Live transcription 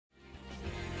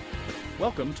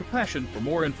Welcome to Passion. For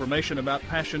more information about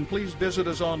Passion, please visit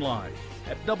us online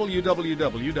at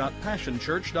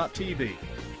www.passionchurch.tv.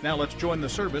 Now let's join the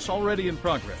service already in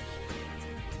progress.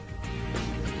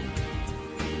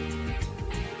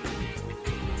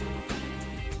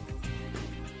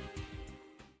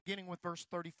 Beginning with verse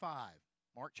 35,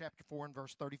 Mark chapter 4 and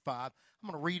verse 35. I'm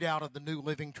going to read out of the New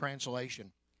Living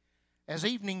Translation. As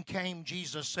evening came,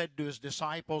 Jesus said to his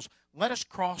disciples, "Let us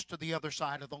cross to the other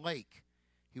side of the lake."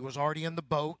 He was already in the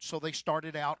boat, so they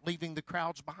started out, leaving the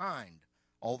crowds behind,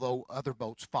 although other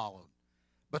boats followed.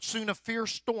 But soon a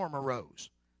fierce storm arose.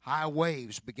 High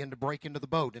waves began to break into the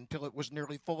boat until it was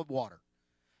nearly full of water.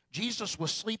 Jesus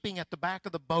was sleeping at the back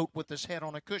of the boat with his head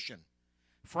on a cushion.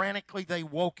 Frantically, they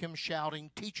woke him,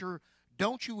 shouting, "Teacher,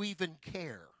 don't you even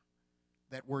care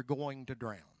that we're going to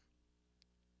drown?"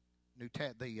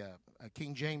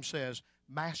 King James says,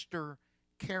 "Master,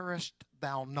 carest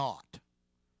thou not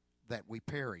that we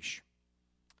perish?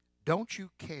 Don't you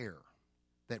care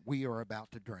that we are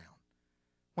about to drown?"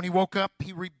 When he woke up,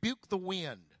 he rebuked the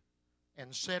wind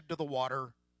and said to the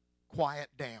water,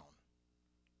 "Quiet down.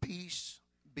 Peace,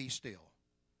 be still."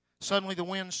 Suddenly the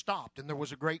wind stopped and there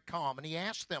was a great calm. And he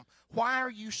asked them, "Why are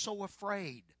you so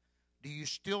afraid? Do you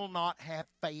still not have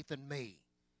faith in me?"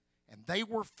 And they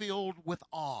were filled with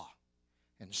awe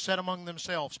and said among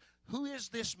themselves, "Who is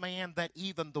this man that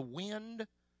even the wind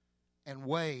and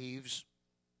waves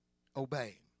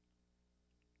obey?"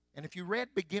 And if you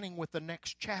read beginning with the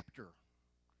next chapter,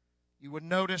 you would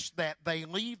notice that they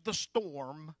leave the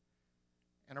storm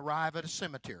and arrive at a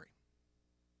cemetery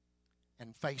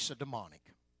and face a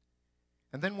demonic.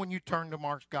 And then when you turn to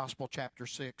Mark's Gospel chapter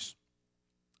 6,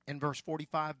 in verse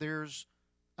 45, there's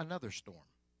another storm.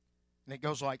 And it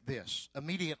goes like this.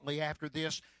 Immediately after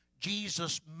this,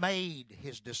 Jesus made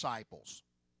his disciples,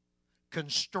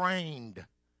 constrained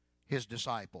his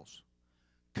disciples,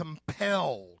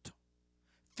 compelled,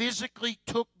 physically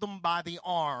took them by the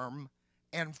arm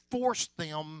and forced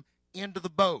them into the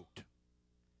boat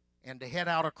and to head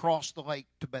out across the lake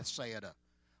to Bethsaida.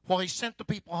 While he sent the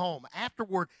people home,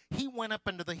 afterward he went up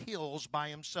into the hills by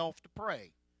himself to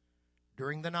pray.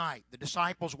 During the night, the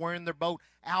disciples were in their boat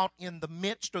out in the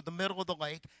midst or the middle of the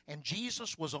lake, and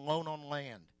Jesus was alone on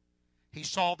land. He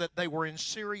saw that they were in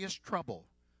serious trouble,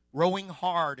 rowing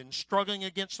hard and struggling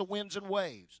against the winds and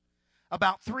waves.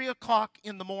 About 3 o'clock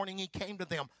in the morning, he came to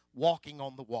them walking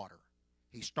on the water.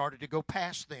 He started to go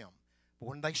past them, but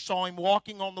when they saw him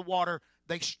walking on the water,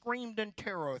 they screamed in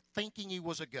terror, thinking he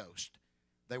was a ghost.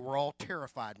 They were all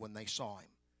terrified when they saw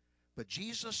him. But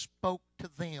Jesus spoke to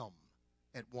them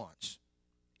at once.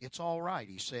 "It's all right,"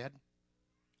 he said.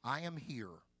 "I am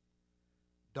here.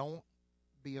 Don't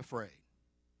be afraid.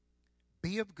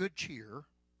 Be of good cheer.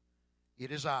 It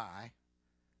is I.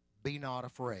 Be not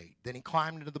afraid." Then he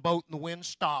climbed into the boat and the wind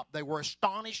stopped. They were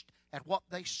astonished at what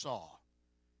they saw.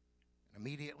 And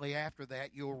immediately after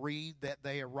that, you'll read that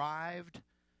they arrived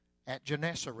at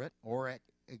Gennesaret, or at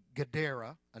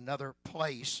Gadara, another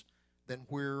place than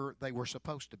where they were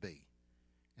supposed to be.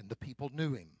 And the people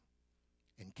knew him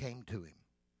and came to him,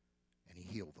 and he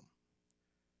healed them.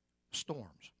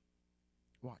 Storms.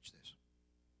 Watch this.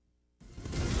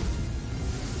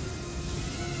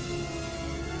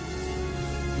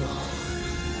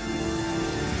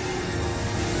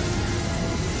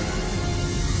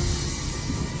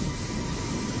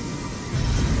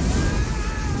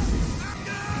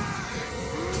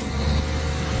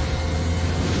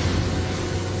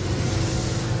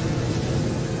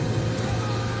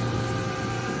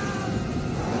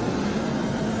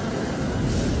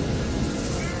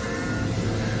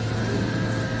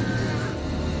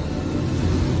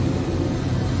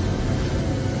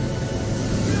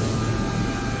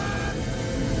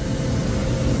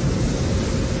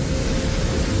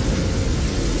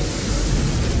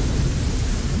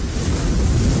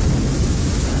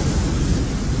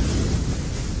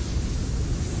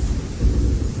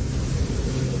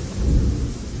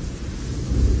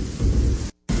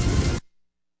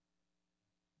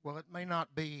 Well, it may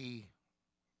not be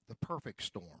the perfect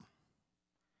storm.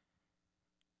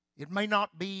 It may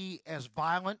not be as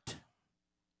violent,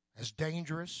 as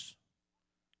dangerous,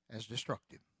 as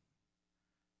destructive.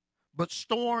 But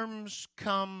storms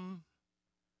come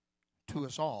to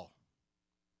us all,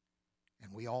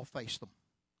 and we all face them.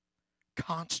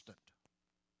 Constant,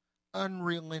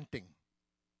 unrelenting,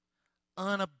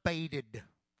 unabated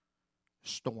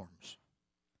storms.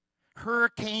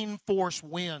 Hurricane-force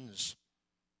winds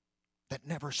that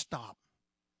never stop.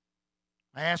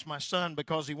 I asked my son,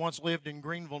 because he once lived in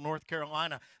Greenville, North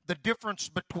Carolina, the difference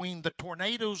between the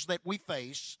tornadoes that we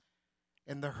face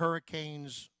and the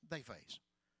hurricanes they face.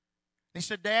 He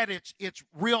said, Dad, it's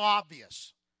real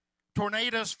obvious.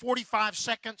 Tornadoes, 45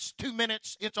 seconds, 2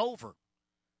 minutes, it's over.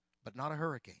 But not a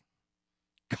hurricane.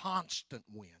 Constant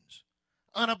winds,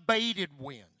 unabated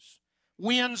winds,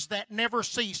 winds that never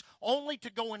cease, only to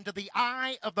go into the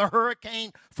eye of the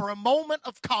hurricane for a moment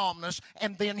of calmness,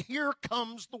 and then here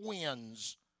comes the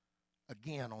winds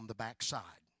again on the backside.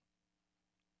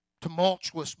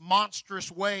 Tumultuous,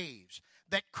 monstrous waves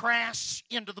that crash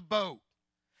into the boat,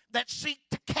 that seek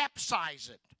to capsize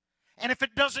it. And if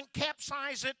it doesn't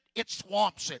capsize it, it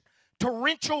swamps it.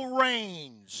 Torrential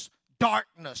rains,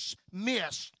 darkness,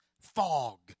 mist,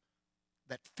 fog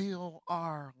that fill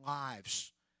our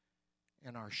lives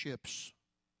and our ships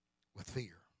with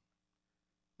fear.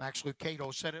 Max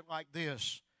Lucado said it like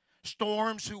this: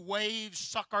 storms whose waves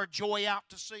suck our joy out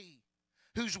to sea,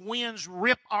 whose winds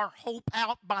rip our hope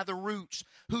out by the roots,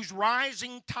 whose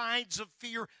rising tides of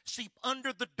fear seep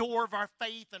under the door of our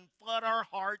faith and flood our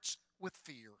hearts with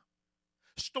fear.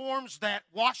 Storms that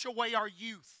wash away our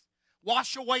youth,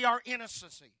 wash away our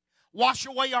innocency, wash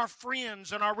away our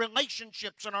friends and our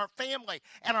relationships and our family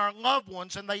and our loved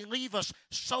ones, and they leave us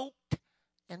soaked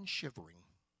and shivering.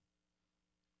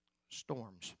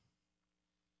 Storms.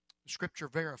 The Scripture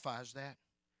verifies that.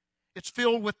 It's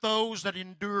filled with those that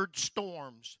endured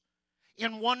storms.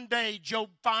 In one day, Job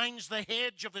finds the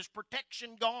hedge of his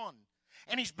protection gone.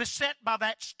 And he's beset by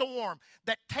that storm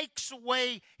that takes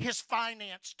away his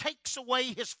finance, takes away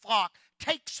his flock,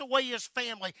 takes away his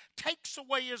family, takes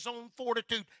away his own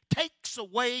fortitude, takes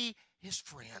away his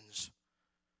friends.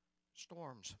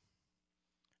 Storms.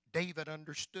 David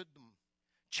understood them.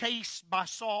 Chased by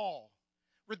Saul,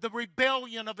 with the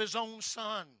rebellion of his own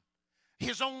son,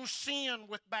 his own sin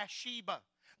with Bathsheba,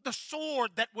 the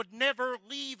sword that would never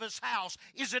leave his house.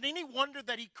 Is it any wonder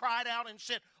that he cried out and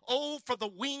said, "Oh, for the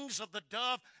wings of the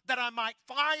dove, that I might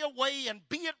fly away and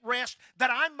be at rest, that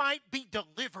I might be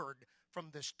delivered from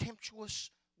this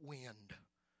tempestuous wind,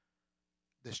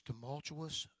 this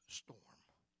tumultuous storm."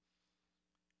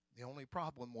 The only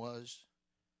problem was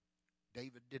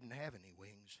David didn't have any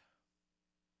wings,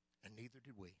 and neither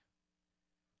did we.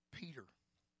 Peter.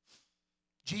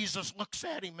 Jesus looks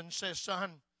at him and says,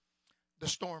 "Son, the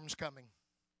storm's coming.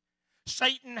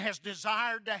 Satan has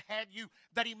desired to have you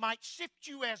that he might sift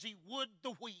you as he would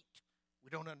the wheat."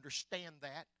 We don't understand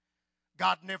that.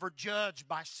 God never judged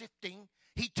by sifting.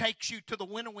 He takes you to the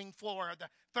winnowing floor, or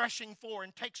the threshing floor,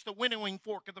 and takes the winnowing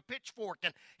fork or the pitchfork,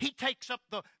 and he takes up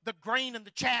the grain and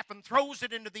the chaff and throws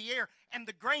it into the air, and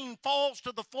the grain falls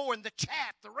to the floor, and the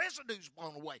chaff, the residue's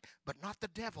blown away. But not the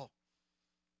devil.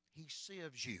 He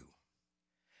sieves you.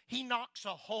 He knocks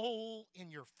a hole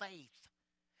in your faith.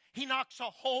 He knocks a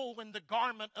hole in the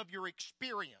garment of your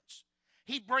experience.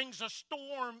 He brings a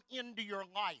storm into your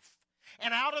life.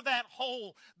 And out of that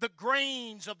hole, the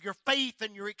grains of your faith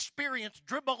and your experience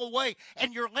dribble away,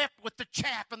 and you're left with the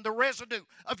chaff and the residue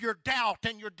of your doubt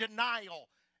and your denial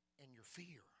and your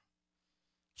fear.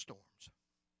 Storms.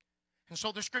 And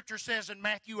so the Scripture says in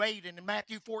Matthew 8 and in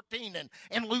Matthew 14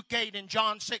 and Luke 8 and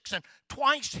John 6 and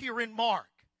twice here in Mark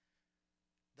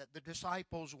that the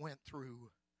disciples went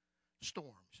through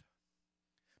storms.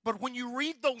 But when you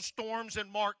read those storms in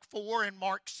Mark 4 and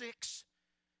Mark 6,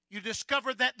 you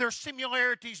discover that they're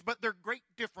similarities, but they're great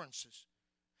differences.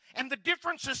 And the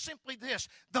difference is simply this: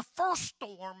 the first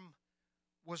storm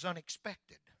was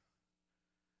unexpected.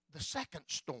 The second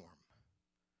storm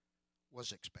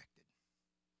was expected.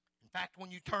 In fact,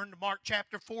 when you turn to Mark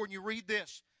chapter 4 and you read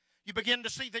this, you begin to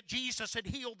see that Jesus had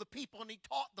healed the people and he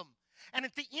taught them. And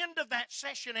at the end of that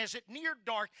session, as it neared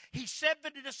dark, he said to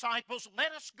the disciples,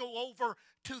 "Let us go over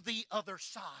to the other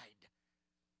side."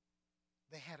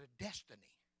 They had a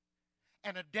destiny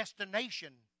and a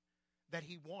destination that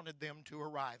he wanted them to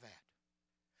arrive at.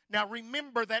 Now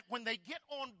remember that when they get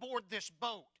on board this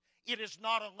boat, it is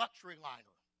not a luxury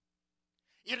liner.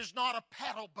 It is not a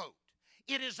paddle boat.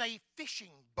 It is a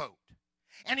fishing boat.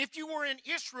 And if you were in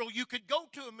Israel, you could go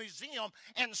to a museum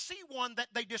and see one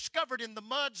that they discovered in the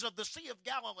muds of the Sea of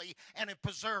Galilee and have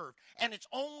preserved. And it's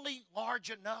only large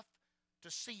enough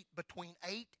to seat between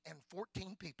 8 and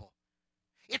 14 people.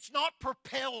 It's not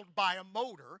propelled by a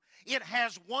motor. It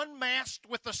has one mast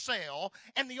with a sail,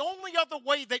 and the only other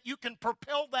way that you can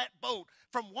propel that boat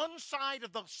from one side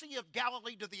of the Sea of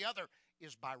Galilee to the other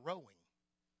is by rowing.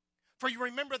 For you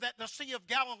remember that the Sea of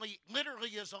Galilee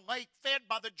literally is a lake fed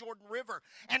by the Jordan River,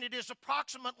 and it is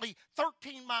approximately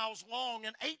 13 miles long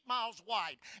and 8 miles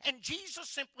wide. And Jesus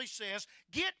simply says,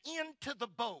 "Get into the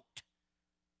boat,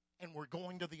 and we're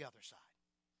going to the other side."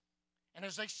 And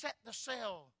as they set the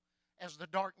sail, as the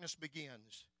darkness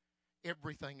begins,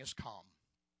 everything is calm.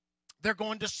 They're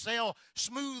going to sail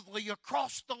smoothly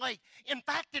across the lake. In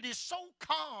fact, it is so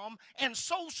calm and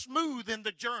so smooth in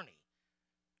the journey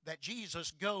that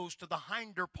Jesus goes to the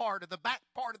hinder part of the back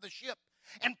part of the ship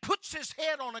and puts his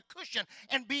head on a cushion,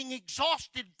 and being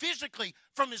exhausted physically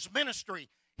from his ministry,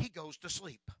 he goes to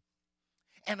sleep.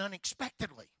 And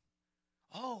unexpectedly,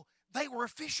 they were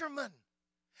fishermen.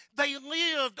 They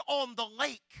lived on the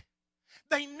lake.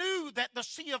 They knew that the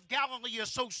Sea of Galilee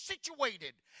is so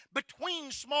situated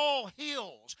between small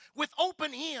hills with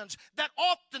open ends that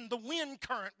often the wind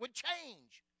current would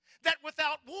change. That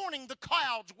without warning the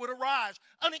clouds would arise.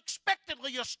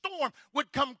 Unexpectedly a storm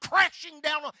would come crashing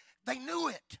down. They knew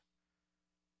it,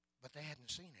 but they hadn't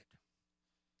seen it.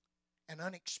 And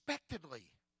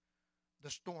unexpectedly the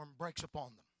storm breaks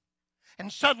upon them.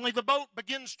 And suddenly the boat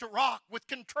begins to rock with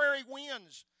contrary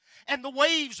winds. And the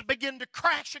waves begin to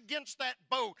crash against that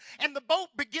boat. And the boat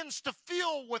begins to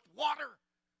fill with water.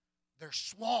 They're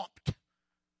swamped.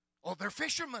 They're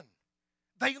fishermen.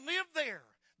 They live there.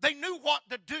 They knew what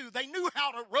to do. They knew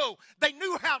how to row. They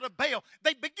knew how to bail.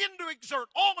 They begin to exert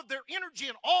all of their energy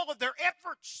and all of their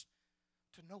efforts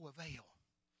to no avail.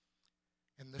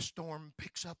 And the storm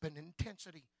picks up in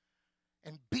intensity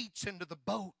and beats into the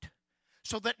boat,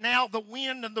 so that now the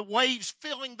wind and the waves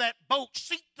filling that boat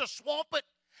seek to swamp it.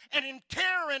 And in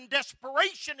terror and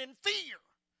desperation and fear,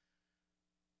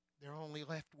 they're only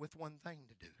left with one thing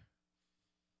to do.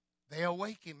 They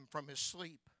awake him from his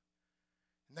sleep.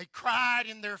 And they cried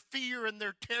in their fear and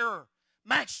their terror,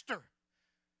 Master,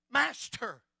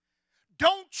 Master,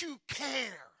 don't you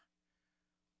care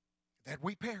that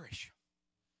we perish?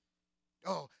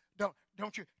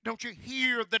 Don't you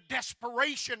hear the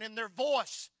desperation in their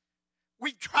voice?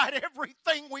 We've tried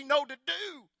everything we know to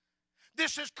do.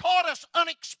 This has caught us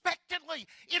unexpectedly.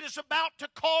 It is about to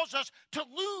cause us to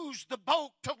lose the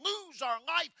boat, to lose our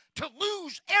life, to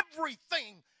lose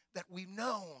everything that we've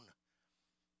known.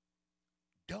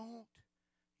 Don't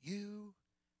you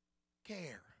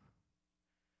care?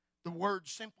 The word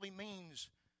simply means,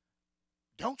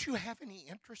 don't you have any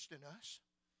interest in us?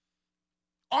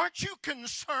 Aren't you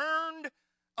concerned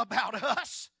about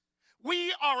us?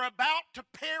 We are about to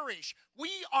perish. We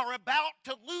are about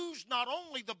to lose not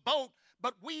only the boat,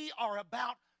 but we are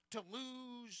about to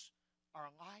lose our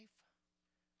life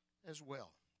as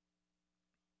well.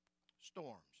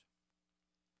 Storms.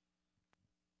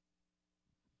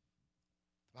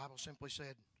 The Bible simply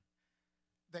said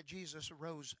that Jesus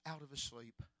arose out of his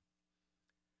sleep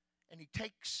and he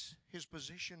takes his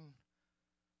position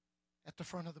at the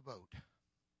front of the boat.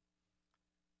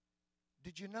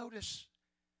 Did you notice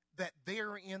that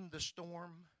they're in the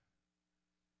storm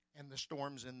and the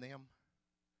storm's in them?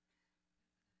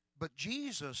 But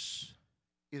Jesus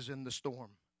is in the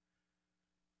storm,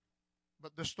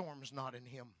 but the storm's not in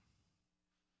him.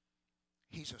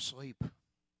 He's asleep.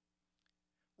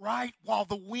 Right while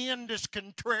the wind is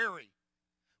contrary,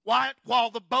 right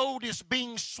while the boat is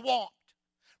being swamped,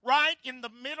 right in the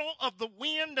middle of the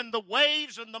wind and the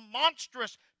waves and the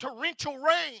monstrous torrential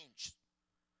rains,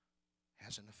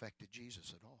 hasn't affected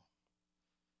Jesus at all.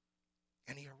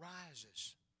 And he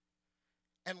arises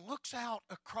and looks out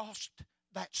across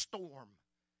that storm.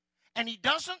 And he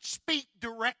doesn't speak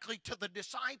directly to the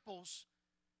disciples.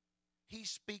 He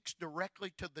speaks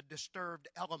directly to the disturbed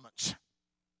elements.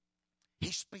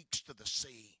 He speaks to the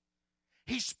sea.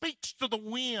 He speaks to the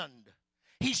wind.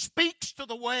 He speaks to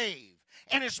the wave.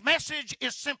 And his message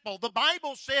is simple. The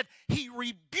Bible said he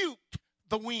rebuked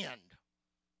the wind.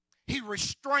 He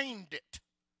restrained it.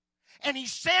 And he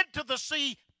said to the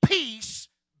sea, peace,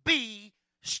 be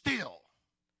still.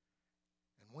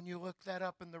 And when you look that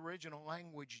up in the original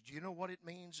language, do you know what it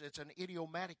means? It's an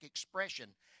idiomatic expression.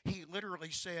 He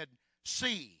literally said,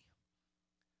 sea,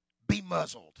 be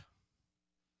muzzled.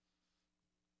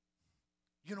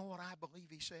 You know what I believe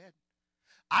he said?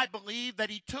 I believe that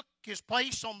he took his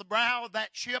place on the brow of that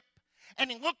ship and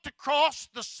he looked across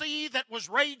the sea that was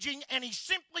raging and he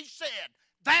simply said,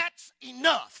 that's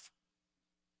enough.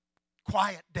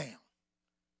 Quiet down.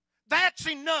 That's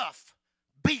enough.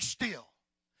 Be still.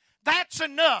 That's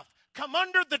enough. Come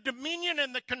under the dominion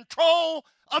and the control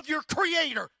of your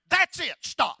Creator. That's it.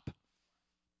 Stop.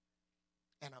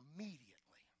 And immediately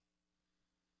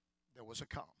there was a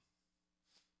calm.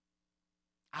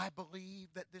 I believe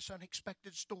that this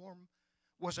unexpected storm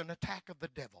was an attack of the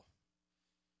devil.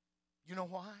 You know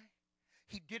why?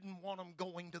 He didn't want them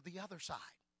going to the other side.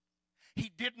 He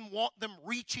didn't want them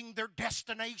reaching their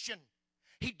destination.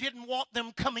 He didn't want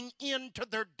them coming into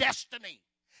their destiny.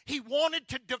 He wanted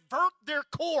to divert their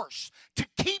course, to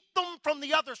keep them from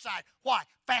the other side. Why?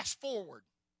 Fast forward.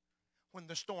 When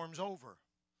the storm's over,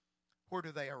 where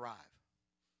do they arrive?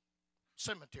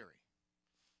 Cemetery.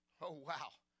 Oh, wow.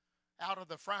 Out of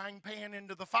the frying pan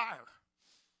into the fire.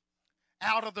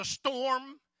 Out of the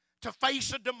storm to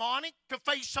face a demonic, to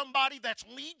face somebody that's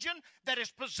legion, that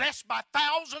is possessed by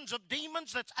thousands of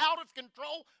demons, that's out of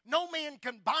control. No man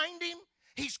can bind him.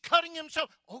 He's cutting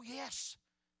himself. Oh, yes.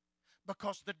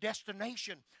 Because the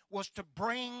destination was to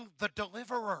bring the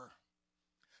deliverer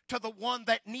to the one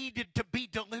that needed to be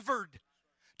delivered.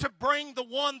 To bring the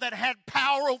one that had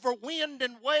power over wind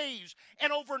and waves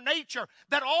and over nature,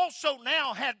 that also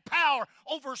now had power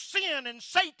over sin and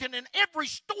Satan and every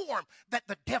storm that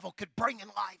the devil could bring in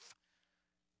life.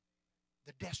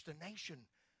 The destination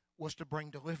was to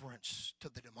bring deliverance to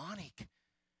the demonic.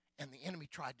 And the enemy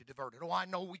tried to divert it. Oh, I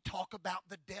know we talk about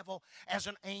the devil as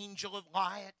an angel of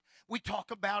light. We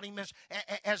talk about him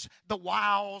as the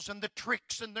wiles and the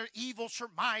tricks and the evil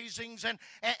surmisings.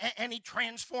 And he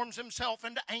transforms himself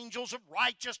into angels of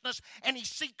righteousness. And he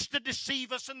seeks to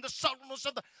deceive us in the subtleness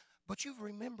of the... But you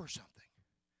remember something.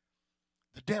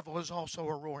 The devil is also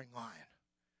a roaring lion.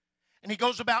 And he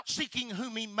goes about seeking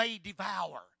whom he may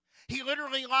devour. He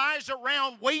literally lies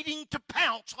around waiting to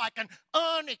pounce like an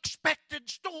unexpected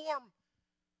storm.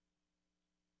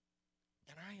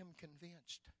 And I am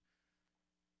convinced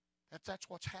that that's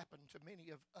what's happened to many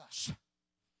of us,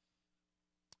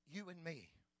 you and me,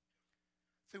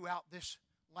 throughout this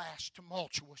last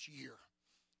tumultuous year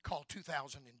called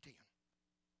 2010.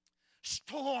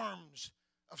 Storms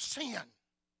of sin,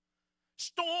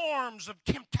 storms of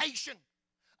temptation,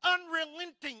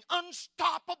 unrelenting,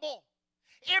 unstoppable.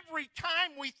 Every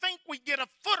time we think we get a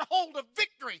foothold of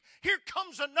victory, here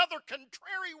comes another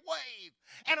contrary wave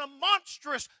and a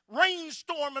monstrous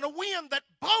rainstorm and a wind that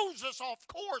blows us off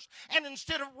course. And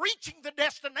instead of reaching the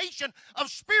destination of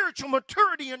spiritual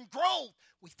maturity and growth,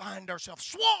 we find ourselves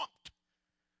swamped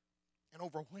and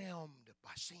overwhelmed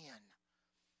by sin,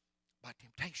 by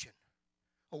temptation.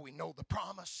 Oh, we know the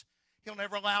promise. He'll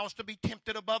never allow us to be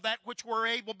tempted above that which we're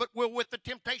able, but will with the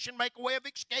temptation make a way of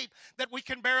escape that we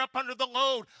can bear up under the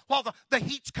load. While the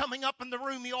heat's coming up in the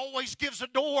room, he always gives a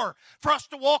door for us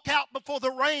to walk out before the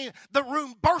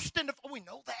room bursts into... We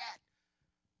know that,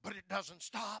 but it doesn't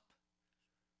stop.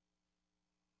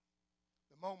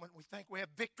 The moment we think we have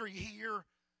victory here,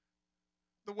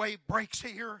 the wave breaks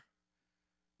here.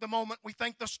 The moment we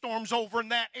think the storm's over in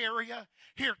that area,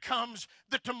 here comes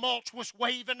the tumultuous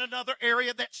wave in another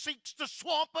area that seeks to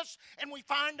swamp us, and we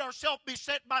find ourselves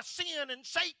beset by sin and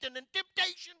Satan and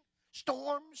temptation.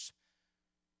 Storms,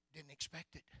 didn't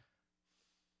expect it.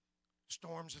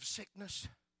 Storms of sickness,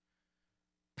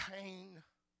 pain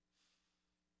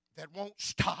that won't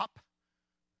stop,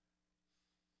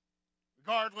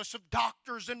 regardless of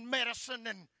doctors and medicine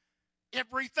and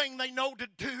everything they know to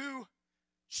do.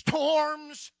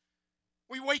 Storms.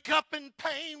 We wake up in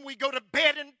pain. We go to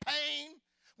bed in pain.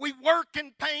 We work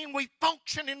in pain. We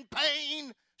function in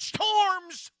pain.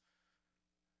 Storms.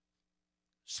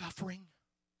 Suffering.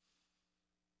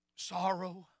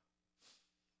 Sorrow.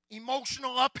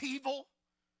 Emotional upheaval.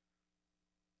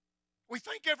 We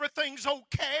think everything's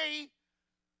okay.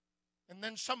 And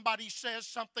then somebody says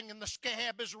something and the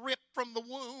scab is ripped from the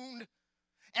wound.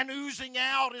 And oozing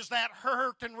out is that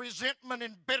hurt and resentment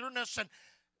and bitterness and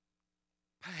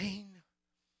pain,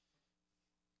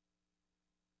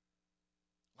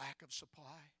 lack of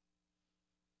supply,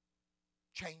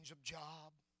 change of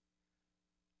job,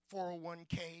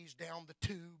 401ks down the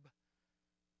tube,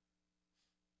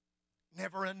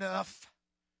 never enough.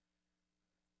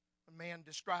 A man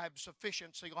described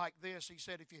sufficiency like this. He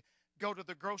said, if you go to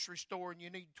the grocery store and you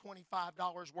need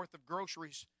 $25 worth of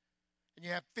groceries and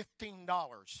you have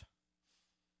 $15,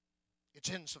 it's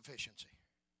insufficiency.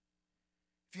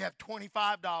 If you have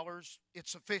 $25, it's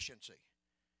sufficiency.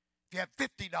 If you have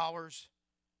 $50,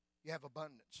 you have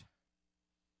abundance.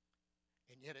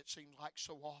 And yet it seems like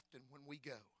so often when we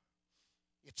go,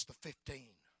 it's the 15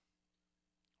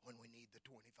 when we need the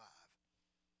 25.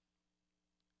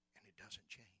 And it doesn't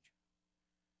change.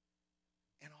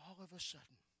 And all of a sudden,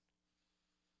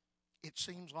 it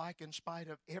seems like in spite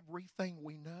of everything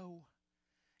we know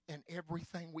and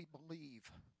everything we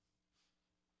believe,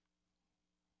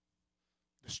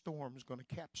 the storm is going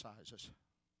to capsize us.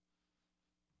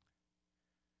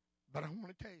 But I want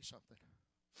to tell you something.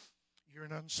 You're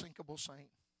an unsinkable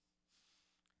saint.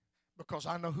 Because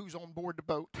I know who's on board the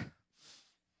boat.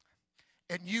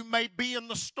 And you may be in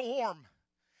the storm.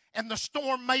 And the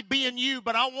storm may be in you.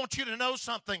 But I want you to know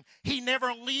something. He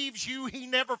never leaves you. He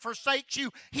never forsakes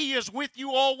you. He is with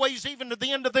you always, even to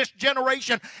the end of this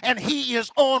generation. And He is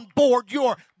on board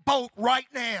your boat right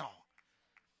now.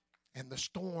 And the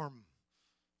storm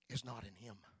is not in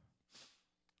Him.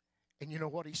 And you know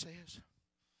what He says?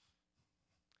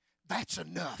 That's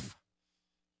enough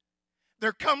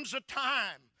There comes a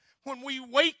time when we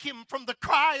wake Him from the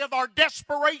cry of our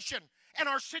desperation and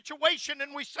our situation,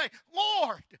 and we say,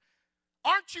 Lord,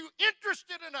 aren't you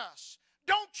interested in us?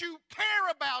 Don't you care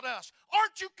about us?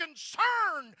 Aren't you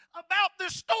concerned about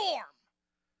this storm?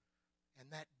 And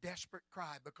that desperate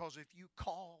cry, because if you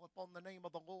call upon the name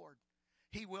of the Lord,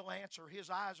 He will answer.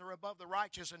 His eyes are above the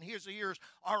righteous, and His ears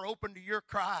are open to your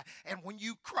cry. And when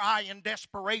you cry in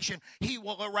desperation, He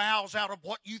will arouse out of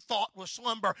what you thought was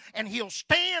slumber, and He'll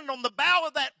stand on the bow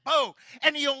of that boat,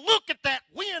 and He'll look at that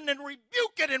wind and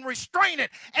rebuke it and restrain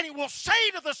it, and He will say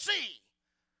to the sea,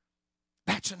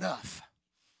 that's enough.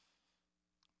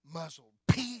 Muzzled.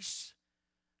 Peace,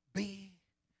 be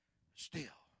still.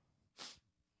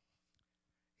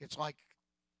 It's like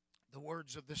the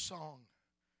words of this song.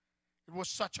 It was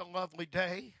such a lovely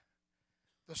day.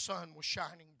 The sun was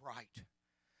shining bright.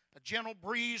 A gentle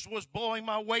breeze was blowing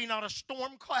my way, not a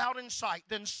storm cloud in sight.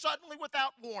 Then suddenly,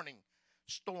 without warning,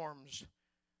 storms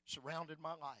surrounded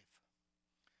my life.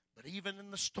 But even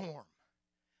in the storm,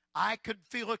 I could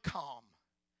feel a calm.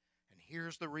 And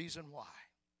here's the reason why.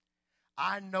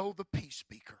 I know the peace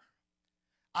speaker.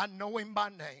 I know Him by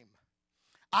name.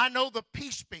 I know the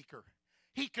peace speaker.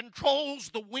 He controls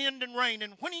the wind and rain.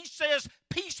 And when He says,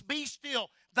 peace be still,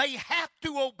 they have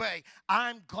to obey.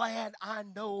 I'm glad I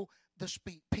know the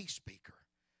peace speaker.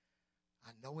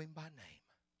 I know Him by name.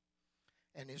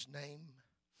 And His name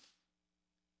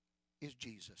is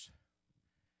Jesus.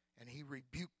 And He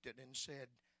rebuked it and said,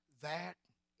 that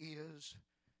is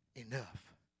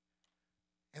enough.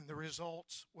 And the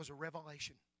results was a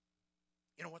revelation.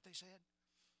 You know what they said?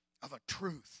 Of a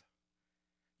truth.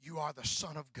 You are the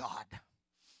Son of God.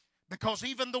 Because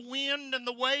even the wind and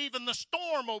the wave and the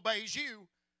storm obeys you.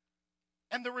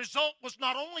 And the result was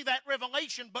not only that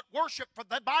revelation, but worship. For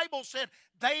the Bible said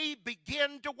they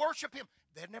began to worship Him.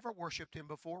 They'd never worshiped Him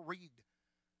before. Read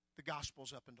the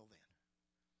Gospels up until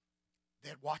then.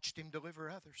 They'd watched Him deliver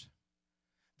others.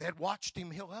 They'd watched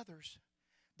Him heal others.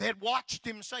 They'd watched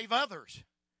Him save others.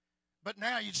 But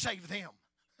now you'd save them.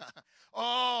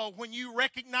 Oh, when you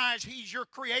recognize He's your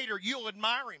Creator, you'll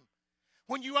admire Him.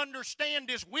 When you understand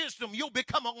His wisdom, you'll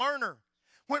become a learner.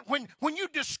 When you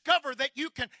discover that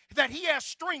He has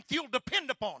strength, you'll depend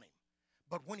upon Him.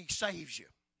 But when He saves you,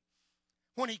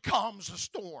 when He calms a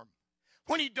storm,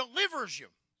 when He delivers you,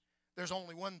 there's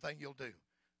only one thing you'll do.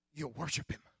 You'll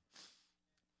worship Him.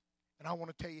 And I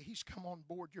want to tell you, He's come on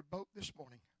board your boat this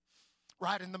morning.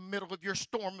 Right in the middle of your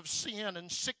storm of sin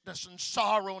and sickness and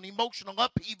sorrow and emotional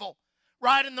upheaval.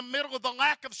 Right in the middle of the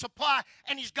lack of supply.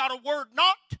 And He's got a word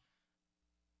not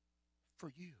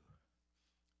for you,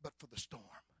 but for the storm.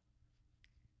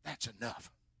 That's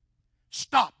enough.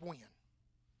 Stop wind.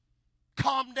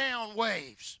 Calm down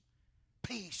waves.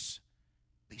 Peace.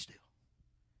 Be still.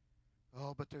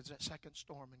 Oh, but there's that second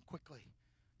storm, and quickly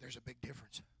there's a big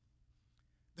difference.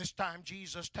 This time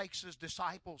Jesus takes His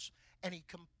disciples and He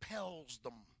compels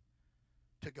them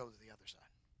to go to the other side.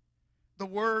 The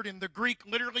word in the Greek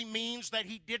literally means that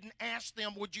He didn't ask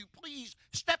them, would you please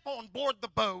step on board the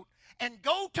boat and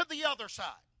go to the other side.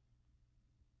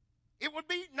 It would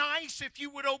be nice if you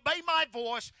would obey my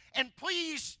voice and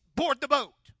please board the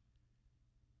boat.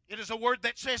 It is a word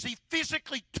that says He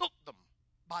physically took them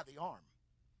by the arm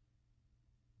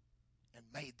and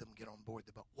made them get on board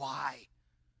the boat. Why?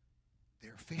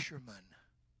 They're fishermen.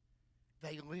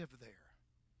 They live there.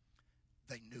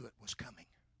 They knew it was coming.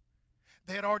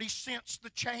 They had already sensed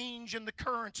the change in the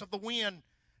currents of the wind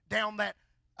down that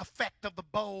effect of the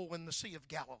bowl in the Sea of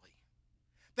Galilee.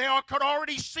 They could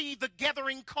already see the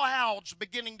gathering clouds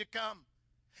beginning to come.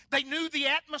 They knew the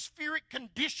atmospheric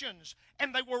conditions,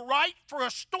 and they were ripe for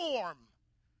a storm.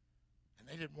 And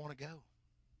they didn't want to go.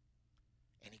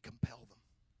 And He compelled them.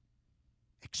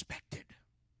 Expected.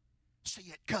 See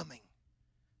it coming.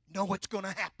 Know what's going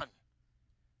to happen.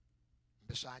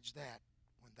 Besides that,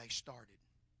 when they started,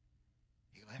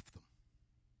 He left them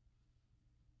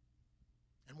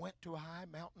and went to a high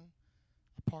mountain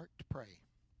apart to pray.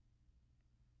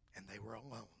 And they were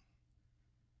alone.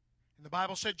 And the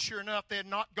Bible said, sure enough, they had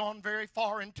not gone very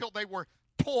far until they were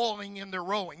toiling in their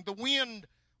rowing. The wind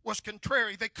was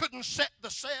contrary. They couldn't set the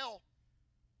sail.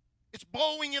 It's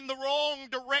blowing in the wrong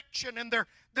direction, and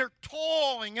they're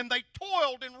toiling, and they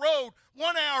toiled and rowed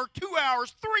 1 hour, 2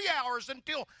 hours, 3 hours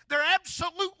until they're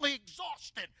absolutely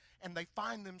exhausted. And they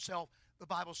find themselves, the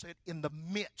Bible said, in the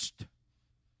midst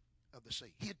of the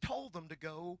sea. He had told them to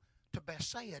go to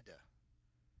Bethsaida,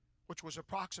 which was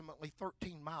approximately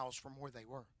 13 miles from where they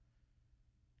were.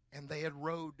 And they had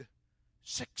rowed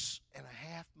 6.5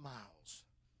 miles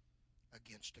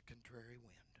against a contrary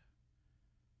wind.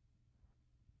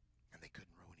 And they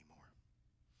couldn't row anymore.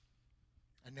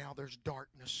 And now there's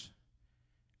darkness.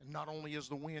 And not only is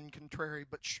the wind contrary,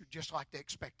 but just like they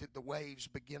expected, the waves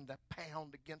begin to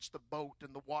pound against the boat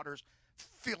and the water's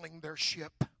filling their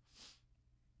ship. And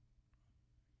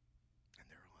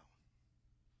they're alone.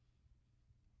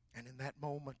 And in that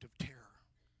moment of terror,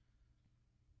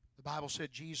 the Bible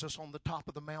said Jesus on the top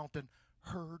of the mountain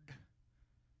heard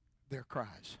their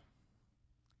cries.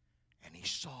 And he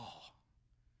saw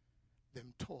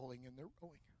them toiling in their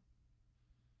rowing.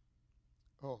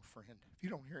 Oh, friend, if you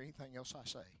don't hear anything else I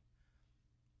say,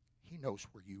 he knows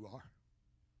where you are.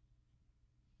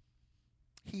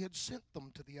 He had sent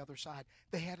them to the other side.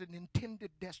 They had an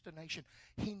intended destination.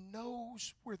 He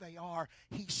knows where they are.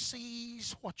 He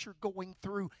sees what you're going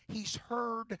through. He's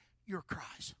heard your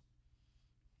cries.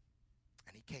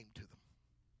 And he came to them.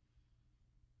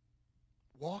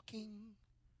 Walking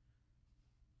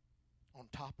on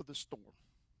top of the storm.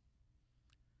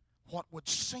 What would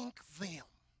sink them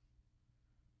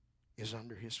is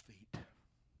under his feet.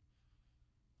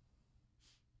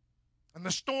 And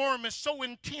the storm is so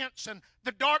intense and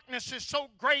the darkness is so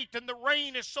great and the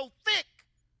rain is so thick,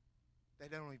 they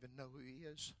don't even know who he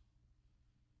is.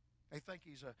 They think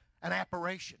he's an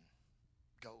apparition.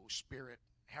 Ghost, spirit,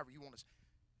 however you want to say.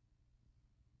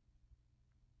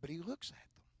 But he looks at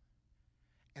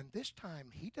them. And this time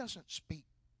he doesn't speak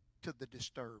to the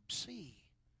disturbed sea.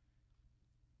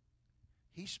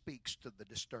 He speaks to the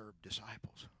disturbed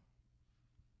disciples.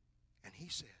 And he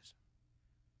says,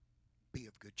 be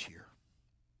of good cheer.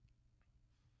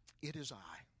 It is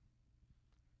I.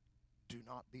 Do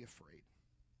not be afraid.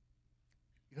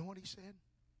 You know what he said?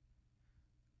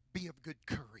 Be of good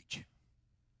courage.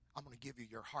 I'm going to give you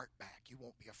your heart back. You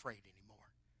won't be afraid anymore.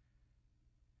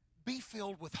 Be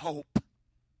filled with hope.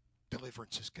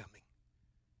 Deliverance is coming.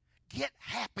 Get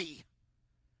happy.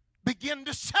 Begin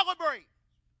to celebrate.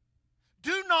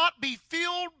 Do not be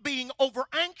filled being over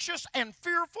anxious and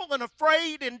fearful and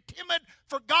afraid and timid,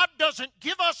 for God doesn't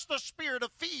give us the spirit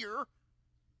of fear.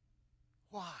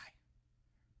 Why?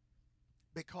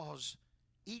 Because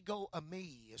ego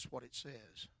eimi is what it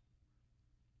says.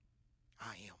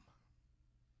 I am.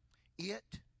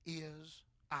 It is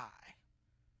I.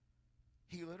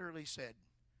 He literally said,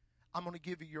 I'm going to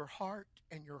give you your heart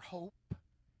and your hope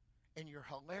and your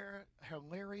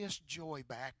hilarious joy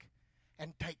back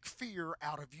and take fear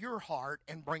out of your heart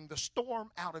and bring the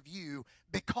storm out of you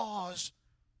because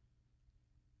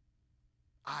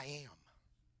I am.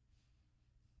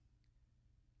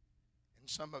 And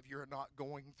some of you are not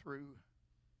going through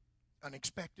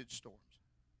unexpected storms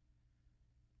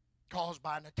caused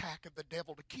by an attack of the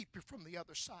devil to keep you from the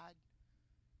other side.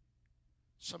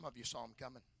 Some of you saw him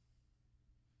coming.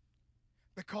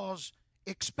 Because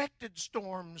expected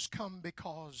storms come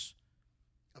because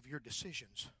of your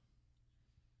decisions.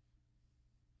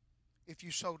 If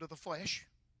you sow to the flesh,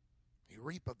 you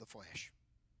reap of the flesh.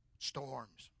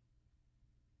 Storms.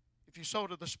 If you sow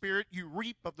to the Spirit, you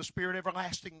reap of the Spirit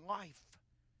everlasting life.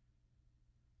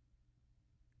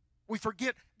 We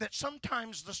forget that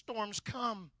sometimes the storms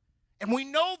come, and we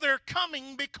know they're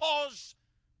coming because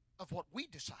of what we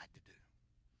decide to do.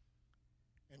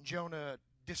 And Jonah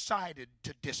decided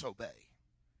to disobey.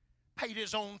 Paid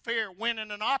his own fare, went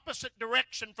in an opposite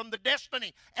direction from the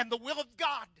destiny and the will of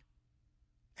God.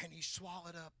 And he's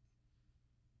swallowed up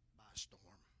by a storm.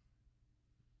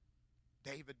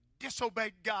 David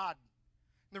disobeyed God.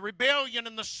 The rebellion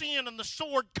and the sin and the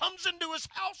sword comes into his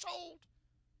household.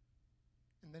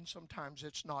 And then sometimes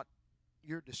it's not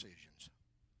your decisions.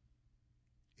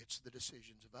 It's the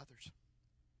decisions of others.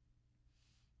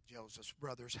 Joseph's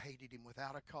brothers hated him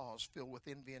without a cause, filled with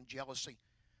envy and jealousy.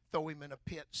 Throw him in a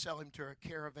pit, sell him to a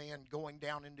caravan, going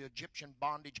down into Egyptian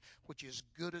bondage, which is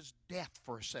good as death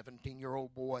for a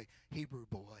 17-year-old boy, Hebrew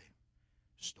boy.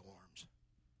 Storms.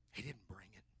 He didn't bring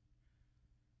it,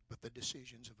 but the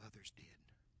decisions of others did.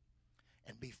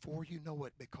 And before you know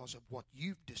it, because of what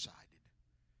you've decided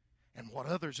and what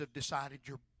others have decided,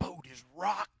 your boat is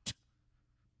rocked.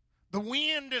 The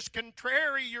wind is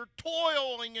contrary. You're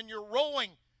toiling and you're rowing.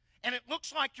 And it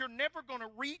looks like you're never going to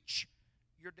reach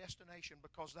your destination,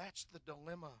 because that's the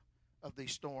dilemma of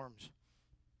these storms.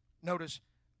 Notice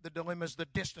the dilemma is the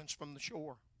distance from the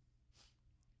shore.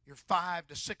 You're 5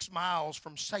 to 6 miles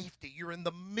from safety. You're in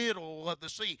the middle of the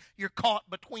sea. You're caught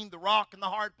between the rock and the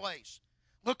hard place.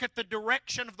 Look at the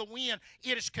direction of the wind.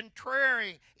 It is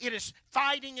contrary. It is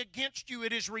fighting against you.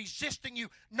 It is resisting you.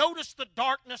 Notice the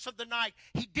darkness of the night.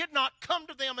 He did not come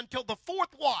to them until the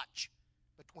fourth watch,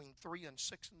 between 3 and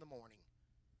 6 in the morning,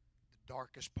 the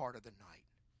darkest part of the night.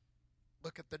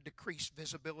 Look at the decreased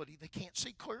visibility. They can't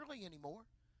see clearly anymore.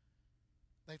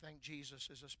 They think Jesus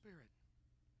is a spirit.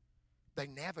 They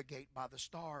navigate by the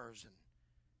stars, and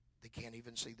They can't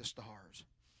even see the stars.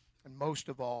 And most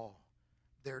of all,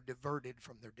 they're diverted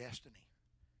from their destiny.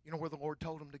 You know where the Lord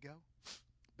told them to go?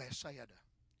 Bethsaida.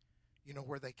 You know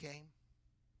where they came?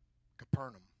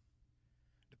 Capernaum.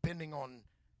 Depending on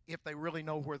if they really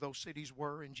know where those cities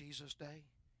were in Jesus' day,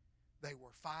 they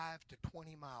were 5 to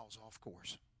 20 miles off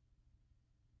course.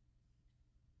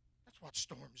 That's what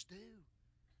storms do.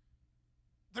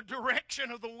 The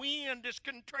direction of the wind is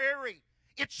contrary.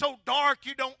 It's so dark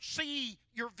you don't see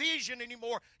your vision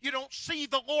anymore. You don't see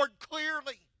the Lord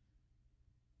clearly.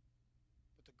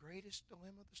 But the greatest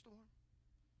dilemma of the storm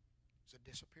is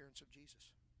the disappearance of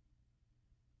Jesus.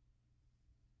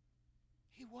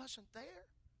 He wasn't there.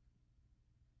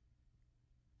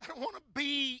 I don't want to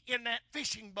be in that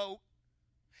fishing boat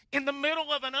in the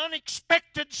middle of an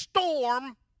unexpected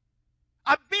storm.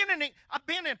 I've been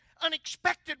in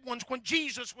unexpected ones when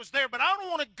Jesus was there, but I don't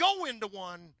want to go into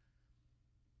one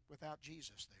without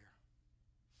Jesus there.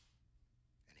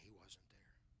 And he wasn't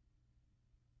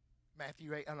there.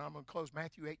 Matthew 8, and I'm going to close.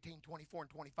 Matthew 18, 24 and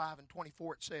 25 and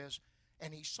 24 it says,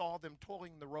 and he saw them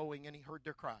toiling the rowing, and he heard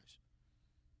their cries.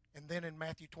 And then in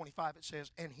Matthew 25 it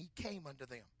says, and he came unto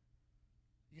them.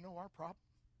 You know our problem?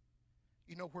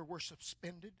 You know where we're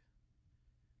suspended?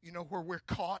 You know where we're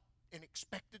caught in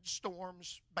expected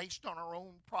storms based on our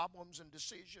own problems and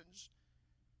decisions?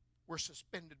 We're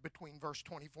suspended between verse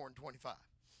 24 and 25.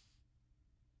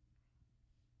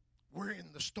 We're in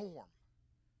the storm.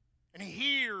 And he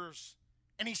hears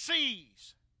and he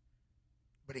sees,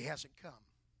 but he hasn't come.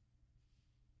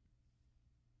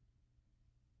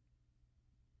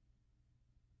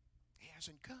 He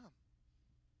hasn't come.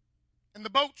 And the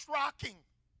boat's rocking.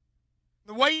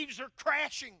 The waves are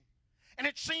crashing. And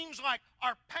it seems like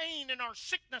our pain and our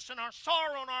sickness and our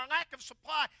sorrow and our lack of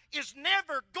supply is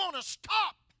never going to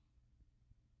stop.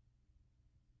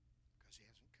 Because he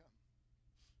hasn't come.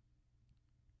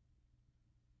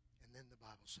 And then the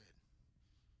Bible said,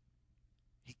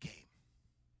 he came.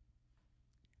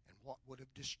 And what would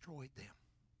have destroyed them,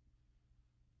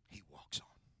 he walks on.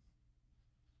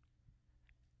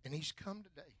 And he's come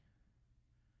today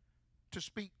to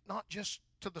speak not just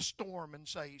to the storm and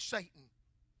say, Satan,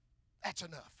 that's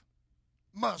enough.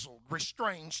 Muzzled,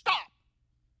 restrained, stop.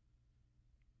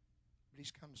 But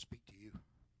he's come to speak to you.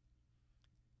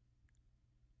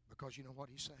 Because you know what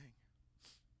he's saying?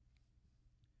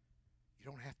 You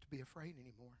don't have to be afraid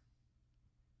anymore.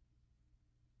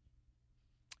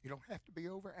 You don't have to be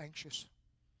over anxious.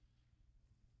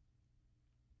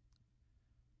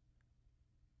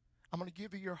 I'm going to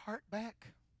give you your heart back,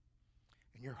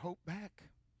 and your hope back,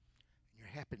 and your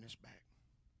happiness back.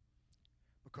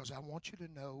 Because I want you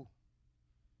to know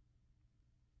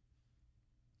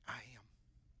I am.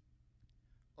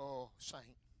 Oh, saint,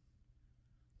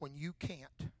 when you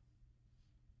can't,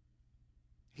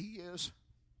 he is.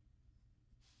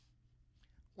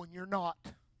 When you're not,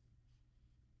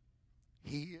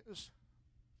 he is.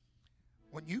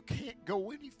 When you can't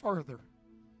go any further,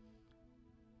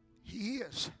 he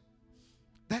is.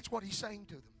 That's what he's saying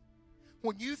to them.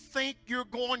 When you think you're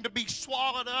going to be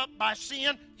swallowed up by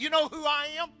sin, you know who I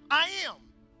am? I am.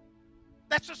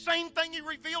 That's the same thing he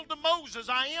revealed to Moses.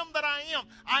 I am that I am.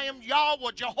 I am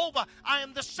Yahweh, Jehovah. I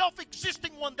am the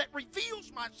self-existing one that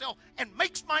reveals myself and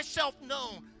makes myself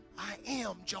known. I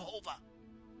am Jehovah.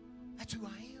 That's who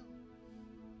I am.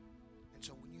 And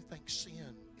so when you think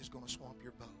sin is going to swamp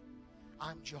your boat,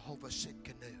 I'm Jehovah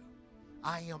Sidkenu.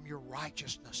 I am your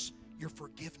righteousness, your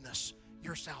forgiveness,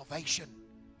 your salvation,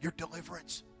 your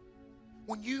deliverance.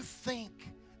 When you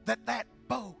think that that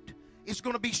boat is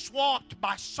going to be swamped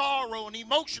by sorrow and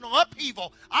emotional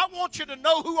upheaval, I want you to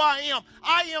know who I am.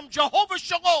 I am Jehovah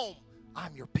Shalom.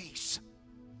 I'm your peace.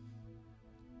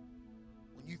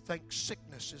 When you think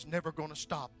sickness is never going to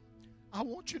stop, I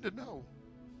want you to know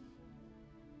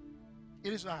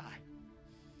it is I.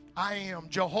 I am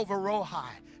Jehovah Rohi,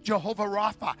 Jehovah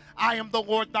Rapha. I am the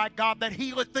Lord thy God that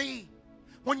healeth thee.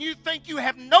 When you think you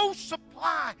have no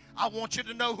supply, I want you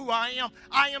to know who I am.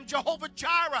 I am Jehovah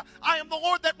Jireh. I am the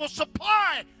Lord that will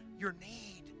supply your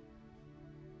need.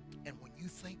 And when you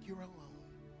think you're alone,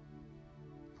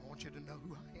 I want you to know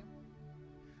who I am.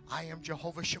 I am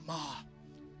Jehovah Shammah.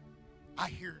 I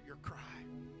hear your cry.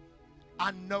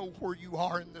 I know where you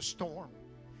are in the storm.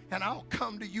 And I'll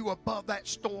come to you above that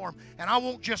storm. And I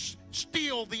won't just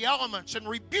steal the elements and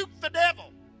rebuke the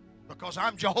devil. Because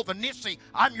I'm Jehovah Nissi,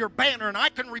 I'm your banner, and I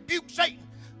can rebuke Satan.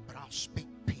 But I'll speak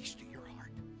peace to your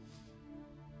heart.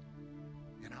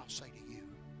 And I'll say to you,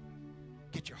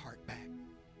 get your heart back.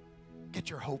 Get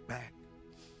your hope back.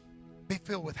 Be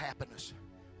filled with happiness.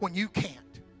 When you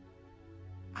can't,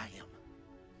 I am.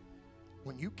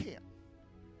 When you can't,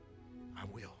 I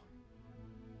will.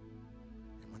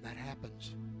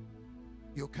 happens,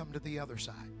 you'll come to the other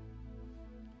side.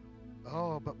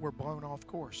 Oh, but we're blown off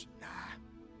course. Nah.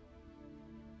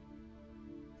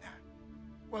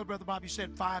 Well, Brother Bobby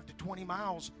said 5 to 20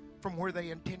 miles from where they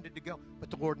intended to go, but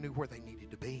the Lord knew where they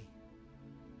needed to be.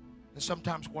 And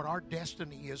sometimes what our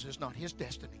destiny is not His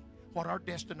destiny. What our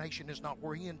destination is not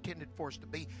where He intended for us to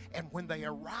be. And when they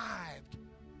arrived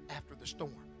after the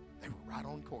storm, they were right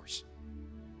on course.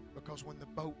 Because when the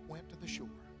boat went to the shore,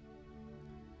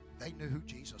 they knew who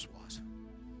Jesus was.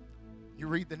 You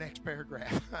read the next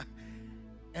paragraph.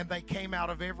 And they came out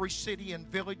of every city and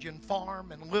village and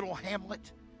farm and little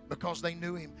hamlet because they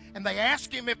knew Him. And they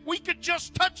asked Him, if we could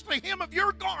just touch the hem of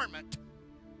your garment,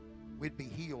 we'd be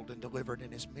healed and delivered.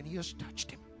 And as many as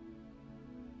touched Him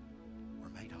were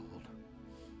made whole.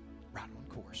 Right on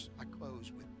course. I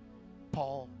close with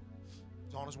Paul.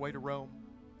 He's on his way to Rome.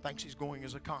 Thinks he's going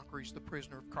as a conqueror. He's the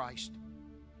prisoner of Christ.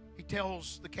 He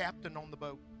tells the captain on the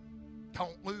boat,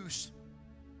 don't loose.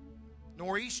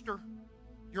 Nor'easter,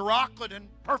 Euroclydon,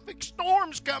 perfect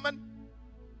storm's coming.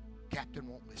 Captain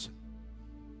won't listen.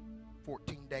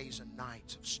 14 days and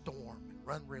nights of storm and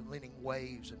unrelenting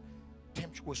waves and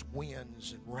tempestuous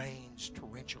winds and rains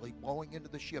torrentially blowing into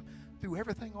the ship, threw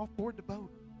everything off board the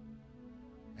boat.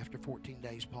 After 14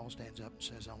 days, Paul stands up and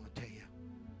says, I want to tell you,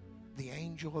 the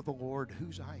angel of the Lord,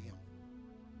 whose I am,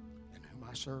 and whom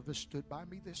I serve, has stood by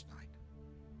me this night.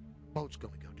 Boat's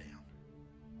going to go down.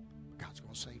 But God's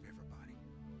going to save everybody.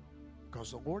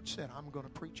 Because the Lord said, I'm going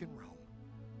to preach in Rome.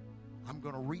 I'm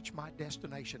going to reach my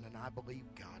destination, and I believe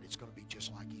God, it's going to be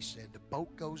just like He said. The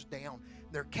boat goes down.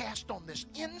 They're cast on this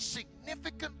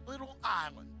insignificant little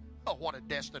island. Oh, what a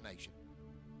destination.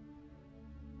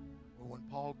 Well, when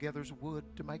Paul gathers wood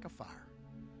to make a fire,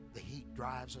 the heat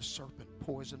drives a serpent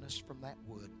poisonous from that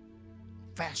wood,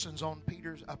 fastens on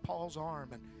Paul's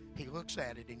arm, and he looks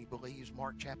at it and he believes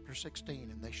Mark chapter 16,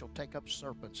 and they shall take up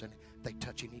serpents, and if they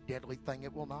touch any deadly thing,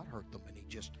 it will not hurt them. And he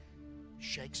just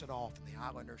shakes it off, and the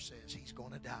islander says he's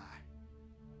going to die,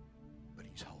 but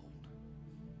he's whole.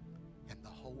 And the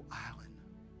whole island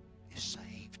is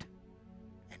saved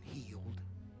and healed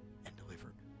and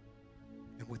delivered.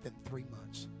 And within 3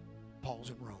 months, Paul's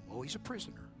in Rome. Oh, he's a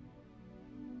prisoner,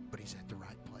 but he's at the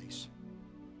right place.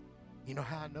 You know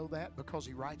how I know that? Because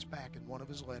he writes back in one of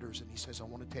his letters and he says, I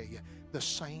want to tell you, the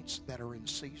saints that are in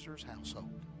Caesar's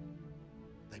household,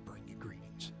 they bring you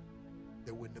greetings.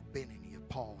 There wouldn't have been any if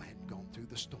Paul hadn't gone through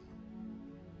the storm.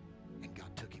 And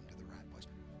God took him to the right place.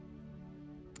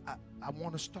 I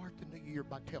want to start the new year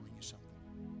by telling you something.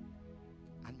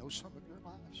 I know some of your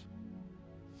lives,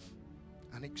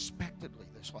 unexpectedly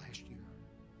this last year,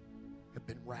 have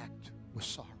been racked with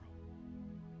sorrow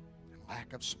and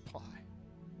lack of supply and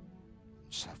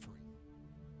suffering.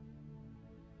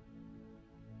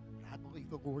 But I believe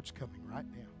the Lord's coming right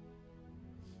now.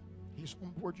 He's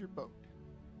on board your boat,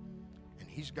 and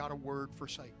He's got a word for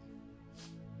Satan.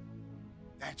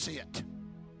 That's it.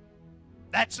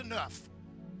 That's enough.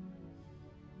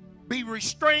 Be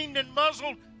restrained and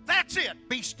muzzled. That's it.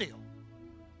 Be still.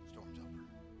 Storm's over.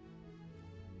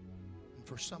 And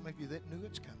for some of you that knew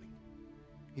it's coming,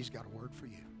 He's got a word for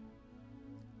you.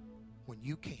 When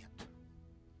you can't,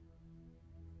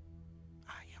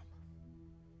 I am.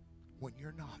 When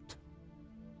you're not,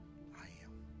 I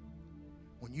am.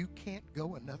 When you can't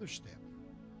go another step,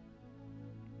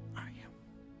 I am.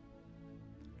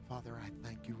 Father, I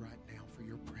thank you right now for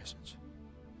your presence.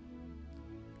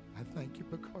 I thank you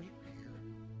because you're here.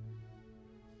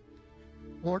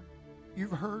 Lord,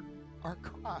 you've heard our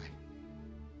cry.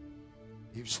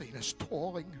 You've seen us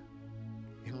toiling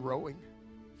in rowing.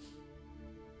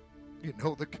 You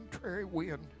know the contrary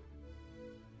wind.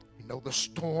 You know the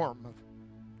storm of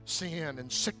sin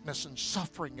and sickness and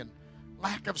suffering and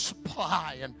lack of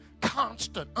supply and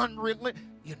constant unrelenting.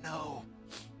 You know.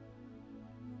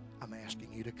 I'm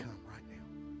asking you to come right now.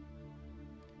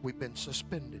 We've been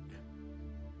suspended,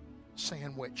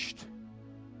 sandwiched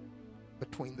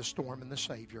between the storm and the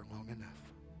Savior long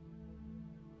enough.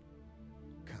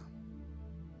 Come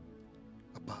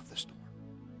above the storm.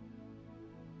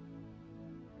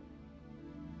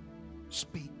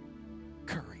 Speak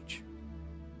courage,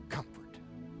 comfort,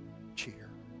 cheer.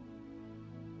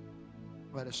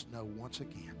 Let us know once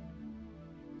again,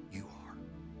 you are.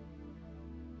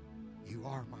 You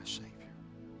are my Savior.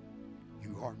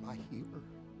 You are my healer.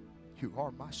 You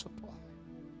are my supply.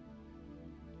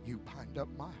 You bind up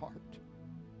my heart.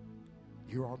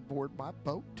 You're on board my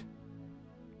boat.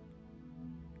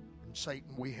 And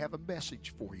Satan, we have a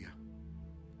message for you.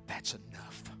 That's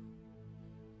enough.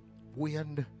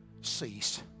 Wind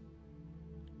cease.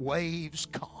 Waves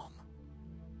calm.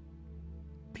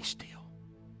 Be still.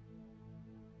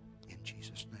 In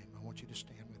Jesus' name, I want you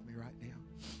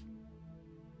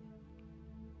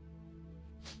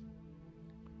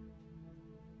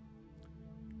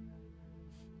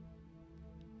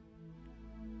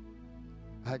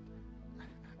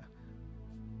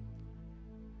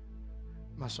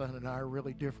My son and I are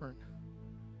really different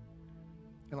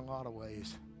in a lot of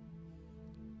ways.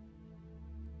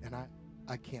 And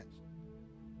I can't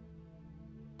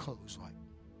close like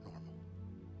normal.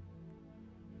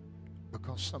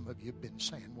 Because some of you have been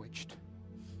sandwiched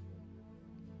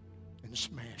and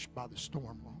smashed by the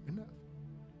storm long enough.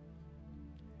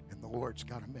 And the Lord's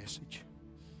got a message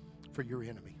for your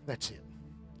enemy. That's it.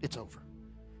 It's over.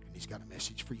 And He's got a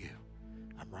message for you.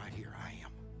 I'm right here. I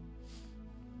am.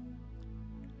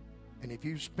 And if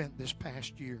you've spent this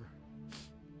past year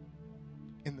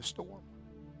in the storm,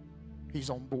 He's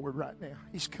on board right now.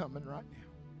 He's coming right now.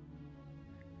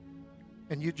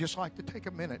 And you'd just like to take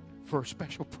a minute for a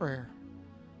special prayer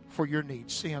for your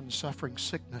needs, sin, suffering,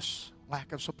 sickness,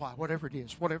 lack of supply, whatever it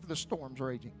is, whatever the storm's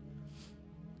raging.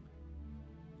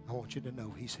 I want you to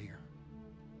know He's here.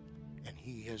 And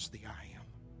He is the I am.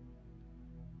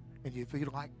 And if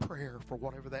you'd like prayer for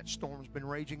whatever that storm's been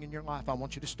raging in your life, I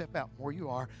want you to step out from where you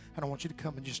are, and I want you to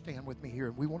come and just stand with me here.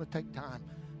 And we want to take time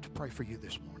to pray for you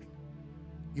this morning.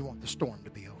 You want the storm to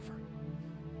be over.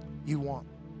 You want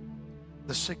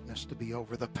the sickness to be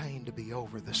over, the pain to be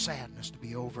over, the sadness to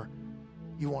be over.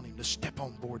 You want Him to step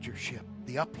on board your ship,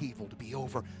 the upheaval to be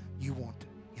over. You want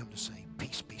Him to say,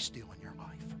 peace be still in your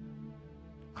life.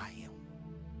 I am.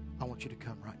 I want you to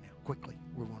come right now, quickly.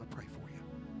 We want to pray for you.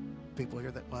 People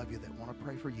here that love you, that want to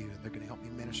pray for you, and they're going to help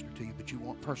you minister to you, but you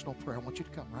want personal prayer. I want you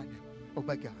to come right now.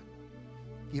 Obey God.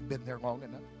 You've been there long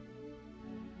enough.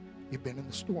 You've been in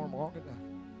the storm long enough.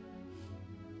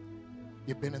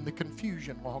 You've been in the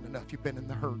confusion long enough. You've been in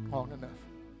the hurt long enough.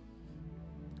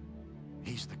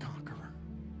 He's the conqueror.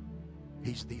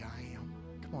 He's the I am.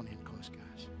 Come on in close,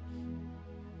 guys.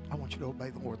 I want you to obey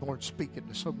the Lord. The Lord's speaking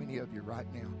to so many of you right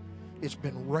now. It's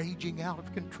been raging out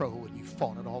of control, and you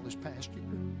fought it all this past year.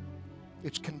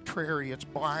 It's contrary. It's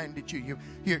blinded you.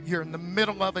 You're in the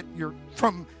middle of it. You're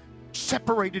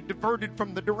separated, diverted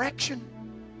from the direction.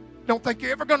 Don't think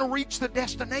you're ever going to reach the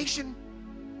destination.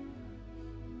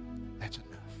 That's enough.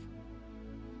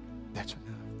 That's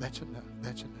enough. That's enough.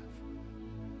 That's enough.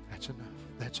 That's enough.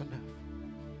 That's enough.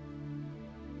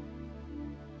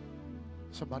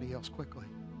 Somebody else quickly.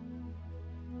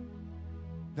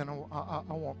 Then I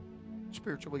want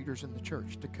spiritual leaders in the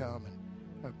church to come,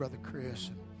 and Brother Chris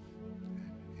and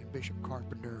Bishop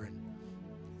Carpenter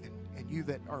and you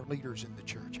that are leaders in the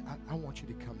church. I want you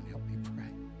to come and help me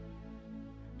pray.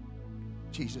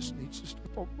 Jesus needs to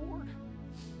step on board.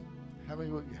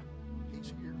 Hallelujah.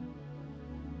 He's here.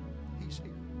 He's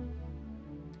here.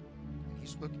 And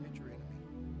He's looking at your enemy.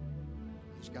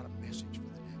 He's got a message for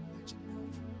the devil. That's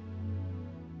enough.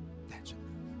 That's enough.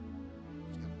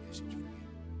 He's got a message for you.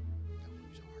 Don't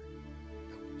lose heart.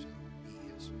 Don't lose hope. He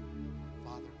is.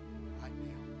 Father, right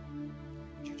now,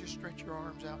 would you just stretch your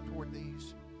arms out toward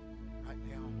these right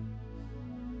now?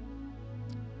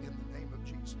 In the name of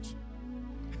Jesus.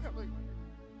 Hallelujah.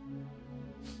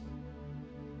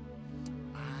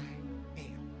 I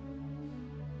am.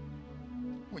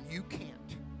 When you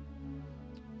can't,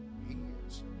 He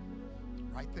is.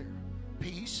 Right there.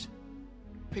 Peace.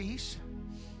 Peace.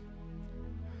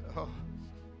 Oh.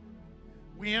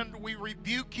 Wind, we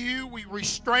rebuke you. We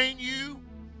restrain you.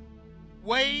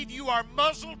 Wave, you are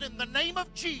muzzled in the name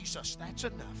of Jesus. That's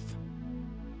enough.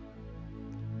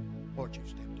 Lord, you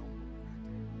stepped on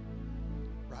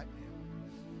right there. Right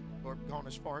now. Lord, I've gone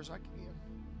as far as I can.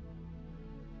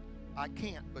 I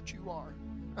can't, but you are.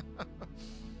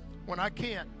 When I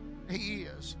can't, He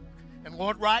is. And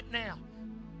Lord, right now,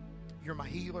 you're my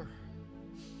healer.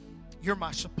 You're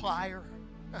my supplier.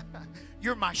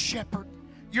 You're my shepherd.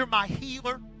 You're my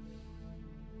healer.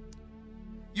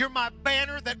 You're my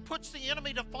banner that puts the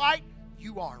enemy to flight.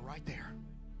 You are right there.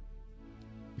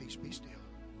 Peace be still.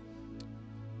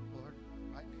 Lord,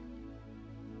 right now.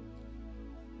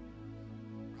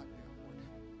 Right now, Lord.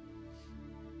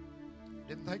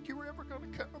 Didn't think you were ever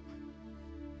going to come.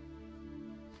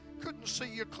 Couldn't see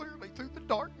you clearly through the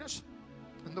darkness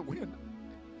and the wind.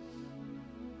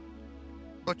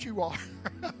 But you are.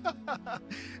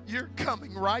 You're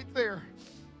coming right there.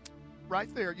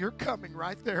 Right there. You're coming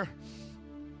right there.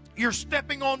 You're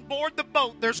stepping on board the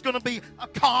boat. There's going to be a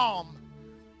calm.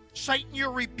 Satan,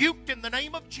 you're rebuked in the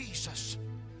name of Jesus.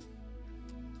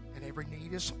 And every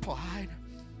need is supplied.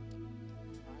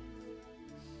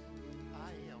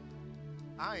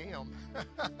 I am.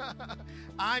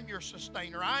 I'm your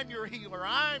sustainer. I'm your healer.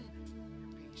 I'm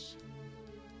your peace.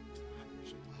 I'm your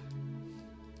supply.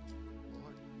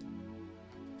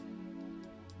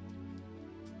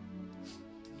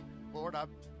 Lord,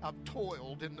 I've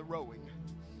toiled in the rowing.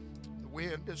 The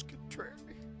wind is contrary.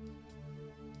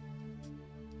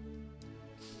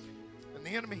 And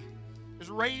the enemy has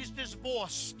raised his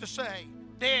voice to say,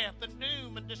 death and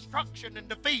doom and destruction and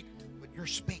defeat. But you're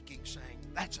speaking, saying,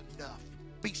 that's enough.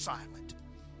 Be silent.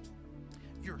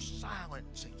 You're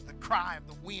silencing the cry of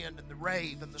the wind and the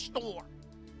rave and the storm.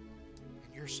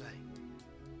 And you're saying,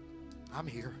 I'm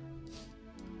here.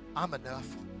 I'm enough.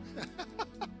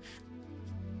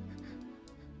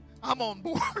 I'm on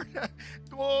board.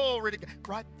 Glory to God.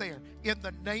 Right there. In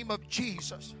the name of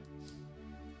Jesus.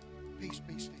 Peace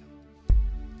be still.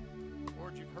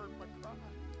 Lord, you've heard my cry.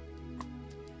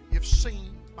 You've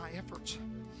seen my efforts.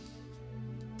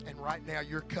 And right now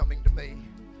you're coming to me.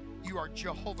 You are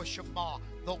Jehovah Shammah,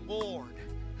 the Lord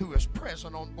who is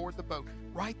present on board the boat.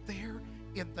 Right there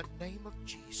in the name of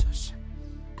Jesus.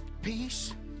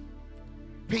 Peace.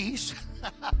 Peace.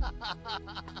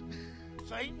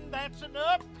 Satan, that's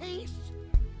enough. Peace.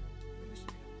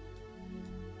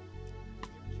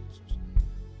 Peace.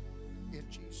 In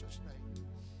Jesus' name.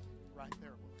 Right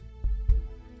there,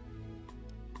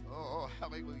 Lord. Oh,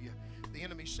 hallelujah. The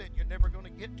enemy said you're never going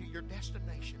to get to your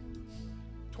destination.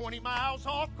 20 miles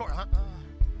off course.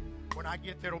 When I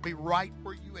get there, it'll be right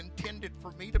where you intended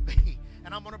for me to be.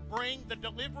 And I'm going to bring the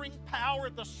delivering power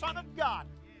of the Son of God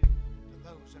to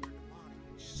those that are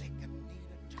demonically sick and need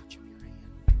a touch of your hand.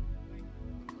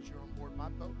 Because you're on board my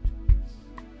boat.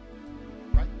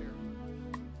 Right there.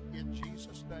 In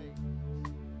Jesus' name.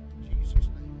 In Jesus'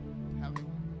 name. Hallelujah.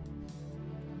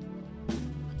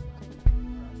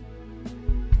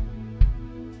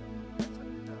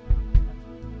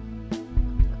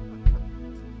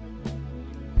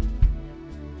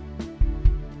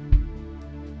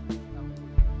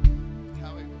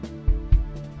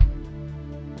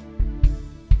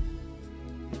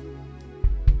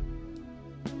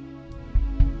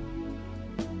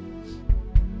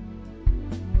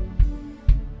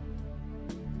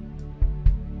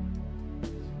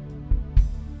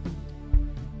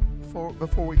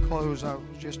 Before we close, I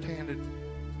was just handed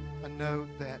a note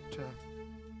that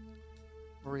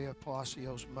Maria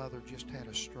Palacio's mother just had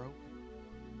a stroke,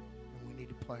 and we need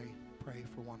to pray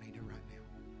for Juanita right now.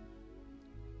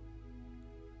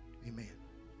 Amen.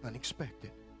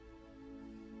 Unexpected.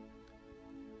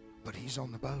 But he's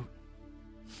on the boat,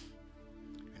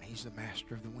 and he's the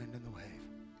master of the wind and the wave.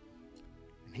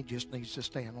 And he just needs to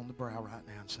stand on the brow right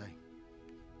now and say,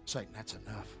 Satan, that's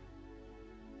enough.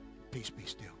 Peace be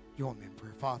still. Join me in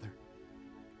prayer. Father,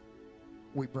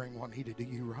 we bring Juanita to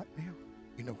you right now.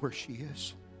 You know where she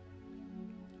is.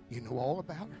 You know all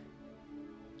about her.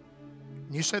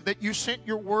 And you said that you sent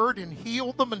your word and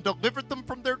healed them and delivered them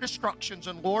from their destructions.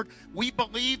 And Lord, we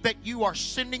believe that you are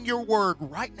sending your word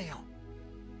right now.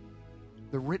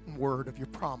 The written word of your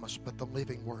promise, but the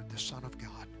living word, the Son of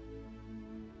God.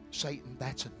 Satan,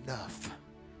 that's enough.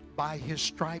 By his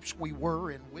stripes we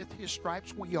were, and with his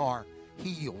stripes we are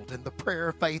healed, and the prayer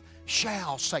of faith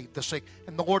shall save the sick,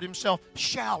 and the Lord himself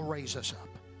shall raise us up.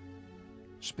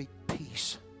 Speak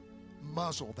peace.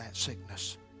 Muzzle that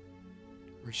sickness.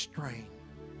 Restrain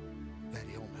that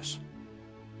illness.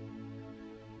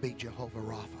 Be Jehovah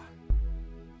Rapha.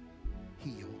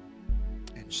 Heal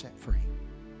and set free.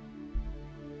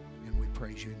 And we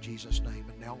praise you in Jesus' name.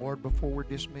 And now, Lord, before we're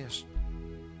dismissed,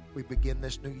 we begin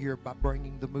this new year by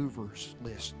bringing the movers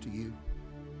list to you.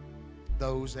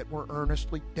 Those that were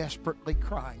earnestly, desperately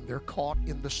crying. They're caught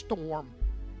in the storm,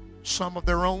 some of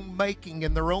their own making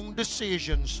and their own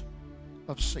decisions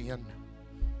of sin.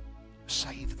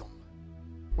 Save them.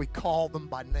 We call them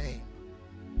by name.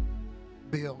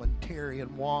 Bill and Terry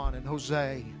and Juan and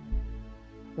Jose,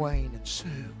 Wayne and Sue.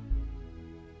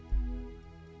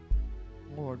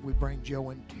 Lord, we bring Joe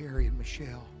and Terry and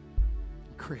Michelle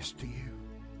and Chris to you.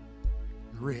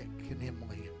 Rick and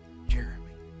Emily and Jeremy.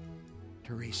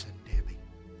 Teresa and Debbie.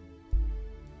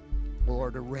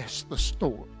 Lord, arrest the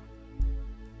storm.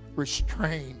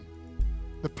 Restrain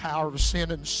the power of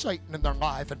sin and Satan in their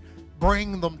life and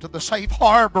bring them to the safe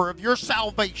harbor of your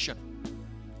salvation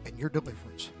and your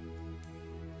deliverance.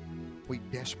 We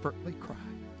desperately cry.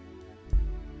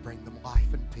 Bring them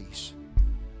life and peace.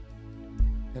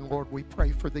 And Lord, we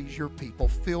pray for these your people.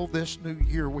 Fill this new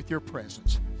year with your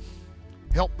presence.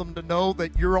 Help them to know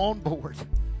that you're on board.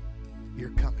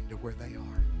 You're coming to where they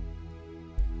are.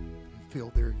 And fill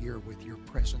their year with your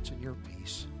presence and your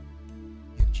peace.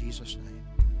 In Jesus' name,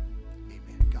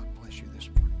 amen. God bless you this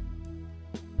morning.